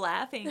kind of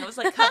laughing. I was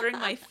like covering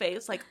my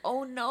face, like,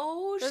 oh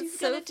no, she's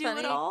so gonna do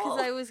it all. Because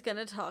I was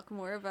gonna talk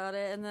more about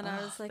it, and then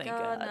I was like,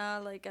 oh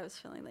no, like I was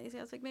feeling lazy.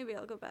 I was like, maybe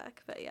I'll go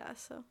back, but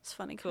so it's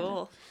funny.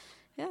 Cool.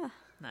 Kinda. Yeah.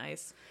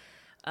 Nice.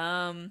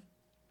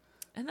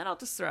 And then I'll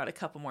just throw out a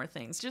couple more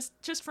things,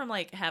 just from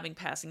like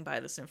passing by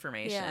this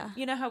information. Yeah.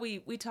 You know how we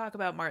talk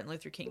about Martin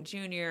Luther King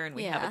Jr. and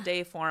we have a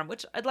day for him,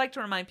 which I'd like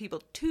to remind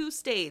people, 2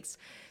 states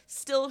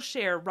still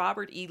share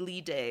Robert E.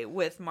 Lee Day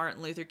with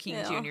Martin Luther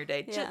King Jr.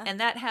 Day. And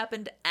that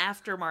happened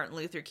after Martin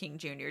Luther King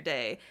Jr.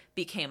 Day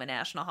became a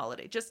national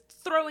holiday. Just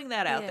throwing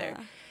that out there.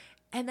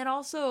 And then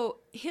also,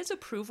 his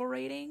approval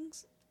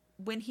ratings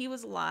when he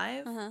was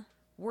alive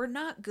were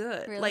not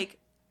good. Really? Like,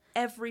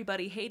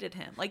 everybody hated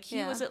him. Like,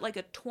 he was at like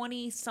a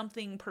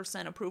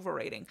 20-something% approval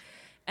rating.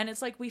 And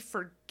it's like, we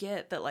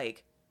forget that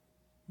like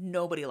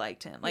nobody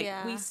liked him. Like,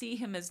 we see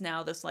him as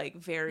now this like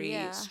very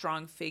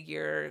strong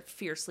figure,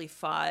 fiercely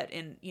fought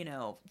in, you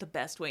know, the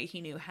best way he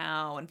knew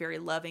how, and very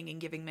loving and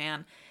giving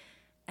man.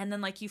 And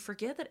then like you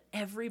forget that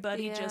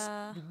everybody just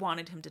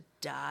wanted him to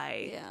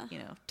die. You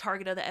know,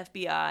 target of the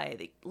FBI.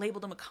 They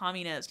labeled him a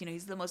communist. You know,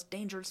 he's the most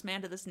dangerous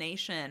man to this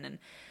nation.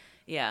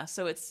 And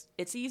so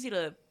it's easy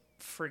to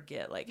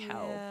forget like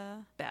how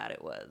bad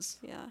it was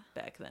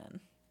back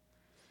then.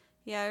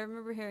 I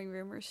remember hearing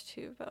rumors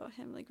too about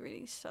him like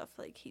reading stuff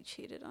like he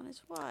cheated on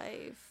his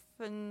wife,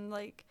 and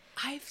like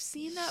I've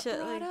seen that shit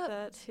brought like up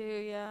that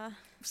too.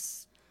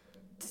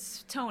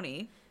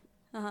 Tony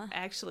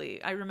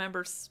actually, I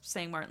remember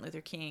saying Martin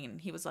Luther King, and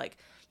he was like,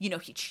 you know,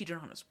 he cheated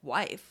on his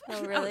wife. Oh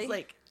really? I was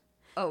like,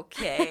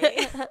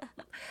 okay.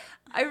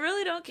 I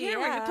really don't care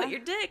where you put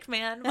your dick,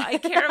 man. I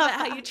care about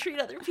how you treat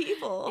other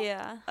people.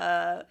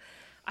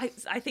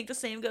 I think the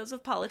same goes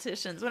with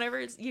politicians.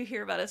 Whenever you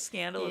hear about a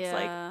scandal, it's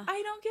like,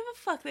 I don't give a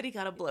fuck that he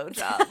got a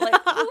blowjob.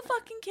 Like, who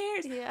fucking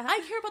cares?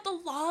 I care about the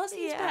laws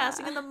he's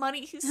passing and the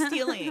money he's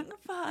stealing.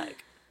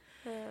 Fuck.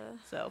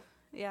 So.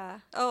 Yeah.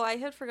 Oh, I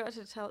had forgot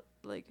to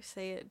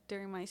say it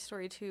during my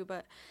story too,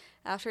 but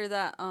after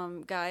that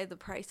guy, the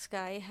Price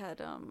guy,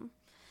 had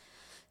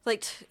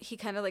he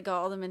kind of like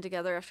got all the men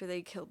together after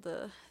they killed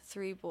the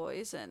 3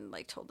 boys, and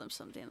like told them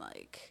something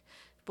like,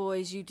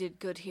 boys, you did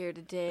good here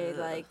today.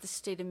 Like, the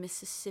state of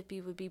Mississippi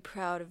would be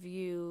proud of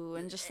you.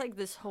 And just, like,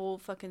 this whole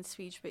fucking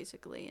speech,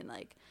 basically. And,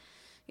 like,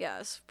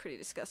 it's pretty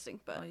disgusting.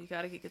 But you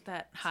gotta get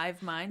that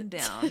hive mind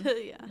down.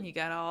 You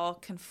gotta all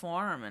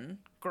conform and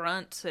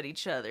grunt at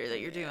each other that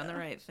you're doing the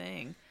right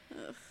thing.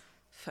 Ugh.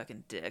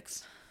 Fucking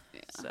dicks.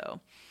 So,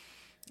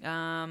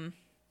 oh,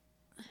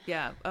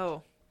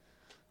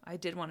 I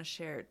did want to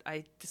share it.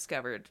 I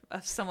discovered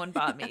someone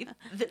bought me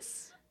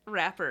this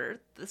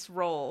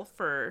roll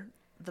for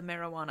the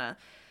marijuana,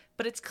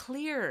 but it's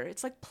clear.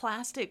 It's like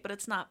plastic, but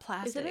it's not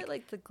plastic. Isn't it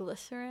like the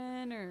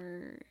glycerin,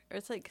 or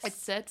it's like... It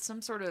said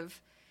some sort of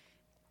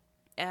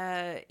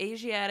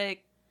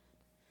Asiatic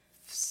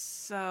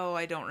So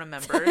I don't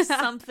remember.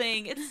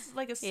 Something. It's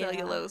like a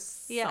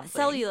cellulose. Yeah, something.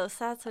 cellulose.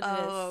 That's what it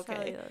is. Oh, okay.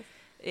 Cellulose.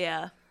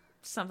 Yeah.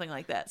 Something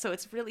like that. So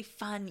it's really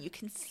fun. You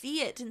can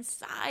see it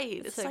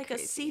inside. It's so like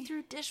crazy. a see-through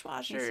Makes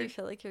dishwasher. you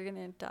feel like you're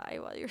gonna die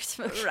while you're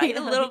smoking. Right,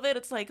 a little bit.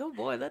 It's like, oh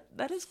boy,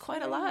 that is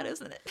quite a lot,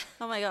 isn't it?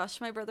 Oh my gosh,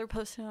 my brother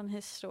posted on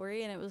his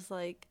story, and it was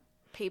like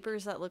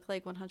papers that looked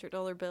like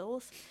 $100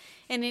 bills,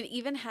 and it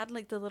even had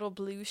like the little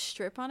blue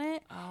strip on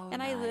it. Oh,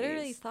 and I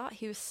literally thought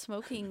he was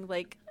smoking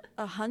like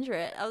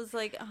 100. I was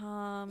like,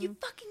 you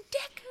fucking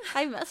dick.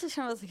 I messaged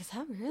him. I was like, is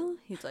that real?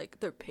 He's like,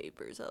 they're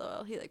papers.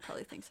 LOL. He like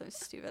probably thinks I'm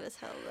stupid as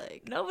hell.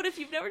 Like, No, but if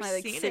you've never my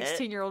like seen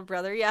 16-year-old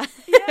brother. Yeah.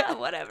 it, yeah,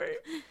 whatever.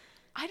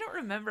 I don't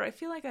remember. I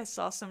feel like I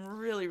saw some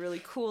really,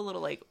 really cool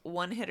little like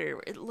one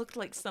hitter. It looked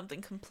like something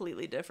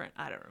completely different.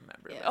 I don't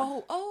remember. Yeah.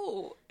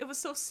 Oh, it was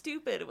so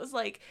stupid. It was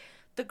like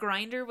the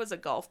grinder was a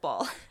golf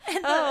ball,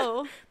 and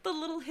the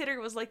little hitter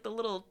was like the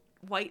little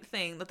white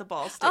thing that the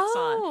ball sticks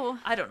on.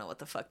 I don't know what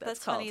the fuck that's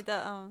called. Funny.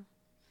 The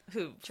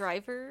Who?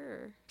 driver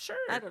or Sure.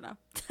 I don't know.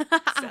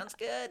 Sounds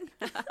good.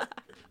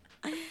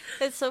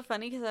 It's so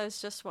funny because I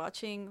was just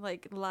watching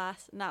like not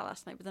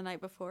last night, but the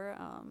night before.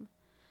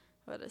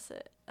 What is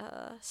it?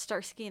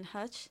 Starsky and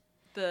Hutch,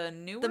 The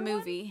new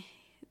movie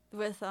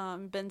with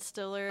Ben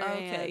Stiller.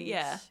 Okay, and,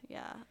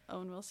 yeah,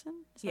 Owen Wilson.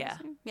 Is that Yeah.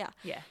 his name? Yeah.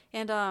 Yeah.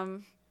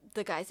 And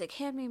the guy's like,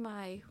 hand me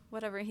my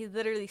whatever. And he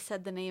literally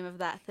said the name of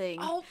that thing.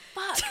 Oh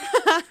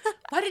fuck!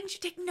 Why didn't you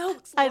take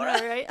notes, Laura? I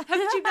know, right? How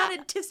did you not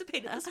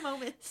anticipate at this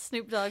moment?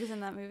 Snoop Dogg's in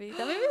that movie.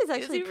 That movie is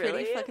actually he pretty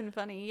really? fucking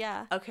funny.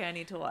 Yeah. Okay, I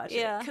need to watch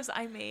Yeah. it because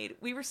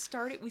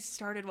we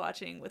started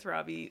watching with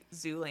Robbie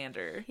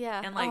Zoolander.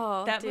 Yeah. and like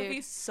Oh, that dude.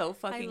 movie's so I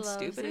fucking love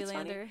stupid. It's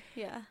funny. Zoolander.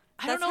 Yeah.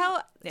 I That's don't know.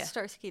 how Yeah.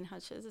 Starsky and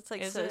Hutch is. It's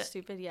like Is so it?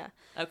 stupid. Yeah.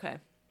 Okay,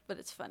 But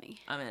it's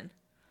funny. I'm in.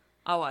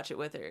 I'll watch it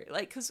with her.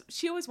 Like, because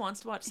she always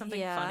wants to watch something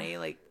Yeah. funny.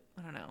 Like,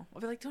 I don't know. I'll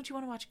be like, don't you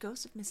want to watch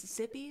Ghosts of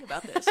Mississippi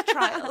about this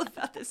trial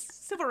about this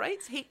civil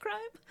rights hate crime?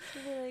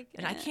 Like,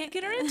 And I eh. can't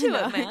get her into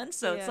No. it, man.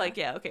 So it's Yeah. like,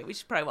 yeah, okay, we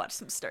should probably watch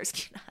some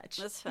Starsky and Hutch.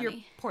 That's Your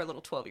funny. poor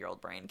little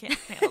 12-year-old brain can't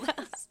handle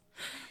this.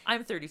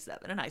 I'm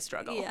 37 and I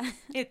struggle. Yeah.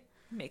 It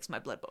makes my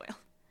blood boil.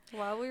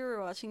 While we were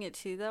watching it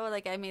too, though,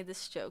 like I made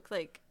this joke,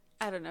 like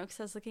I don't know, because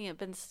I was looking at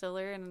Ben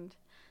Stiller and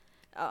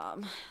I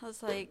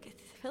was like,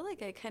 I feel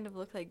like I kind of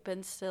look like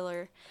Ben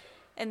Stiller.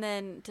 And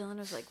then Dylan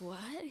was like, "What?"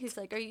 He's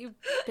like, "Are you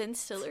Ben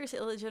Stiller's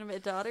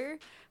illegitimate daughter?"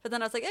 But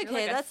then I was like, You're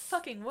 "Okay, like, I that's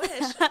fucking wish.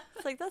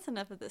 it's like that's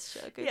enough of this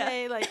joke, Yeah.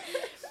 okay?" Like,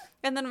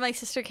 and then my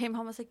sister came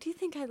home. I was like, "Do you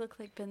think I look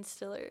like Ben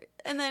Stiller?"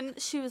 And then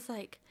she was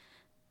like,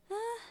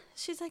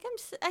 "She's like,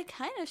 I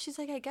kind of." She's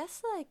like, "I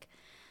guess like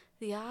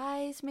the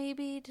eyes,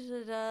 maybe." Da,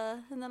 da, da.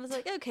 And then I was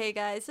like, "Okay,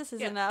 guys, this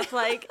is Yeah. enough."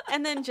 Like,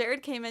 and then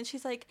Jared came in.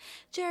 She's like,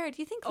 "Jared,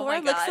 you think Oh Laura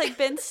my looks God. like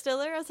Ben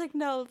Stiller?" I was like,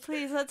 "No,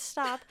 please, let's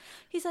stop."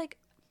 He's like,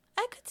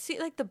 I could see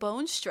like the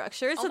bone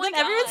structure. So Oh my then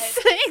everyone's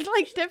God. saying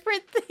like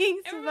different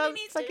things Everybody about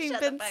needs to fucking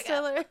shut the Ben fuck up.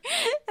 Stiller.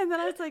 And then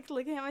I was like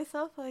looking at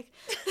myself like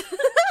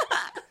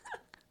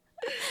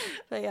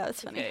but yeah,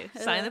 it's funny. Okay,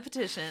 sign the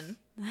petition.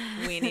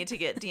 We need to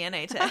get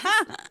DNA test.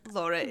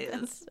 Laura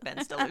is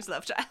Ben Stiller's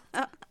love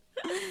child.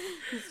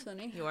 It's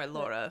funny. You are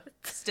Laura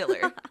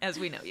Stiller, as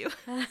we know you.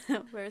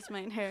 Where's my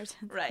inheritance?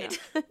 Right.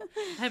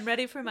 I'm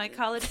ready for my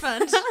college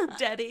fund,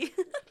 Daddy.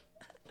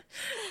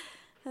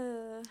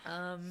 No.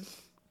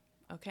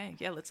 Okay,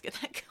 yeah, let's get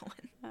that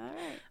going. All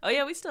right. Oh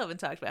yeah, we still haven't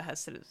talked about how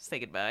to say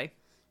goodbye.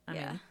 I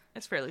Yeah. mean,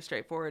 it's fairly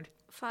straightforward.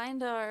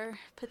 Find our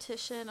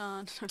petition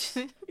on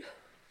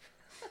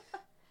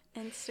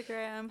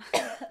Instagram.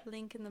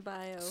 Link in the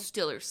bio.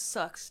 Stiller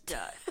sucks.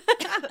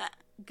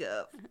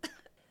 Go.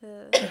 Uh,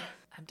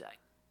 I'm dying.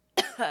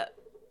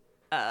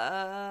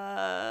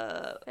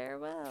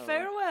 farewell.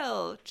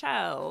 Farewell.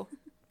 Ciao.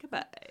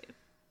 Goodbye.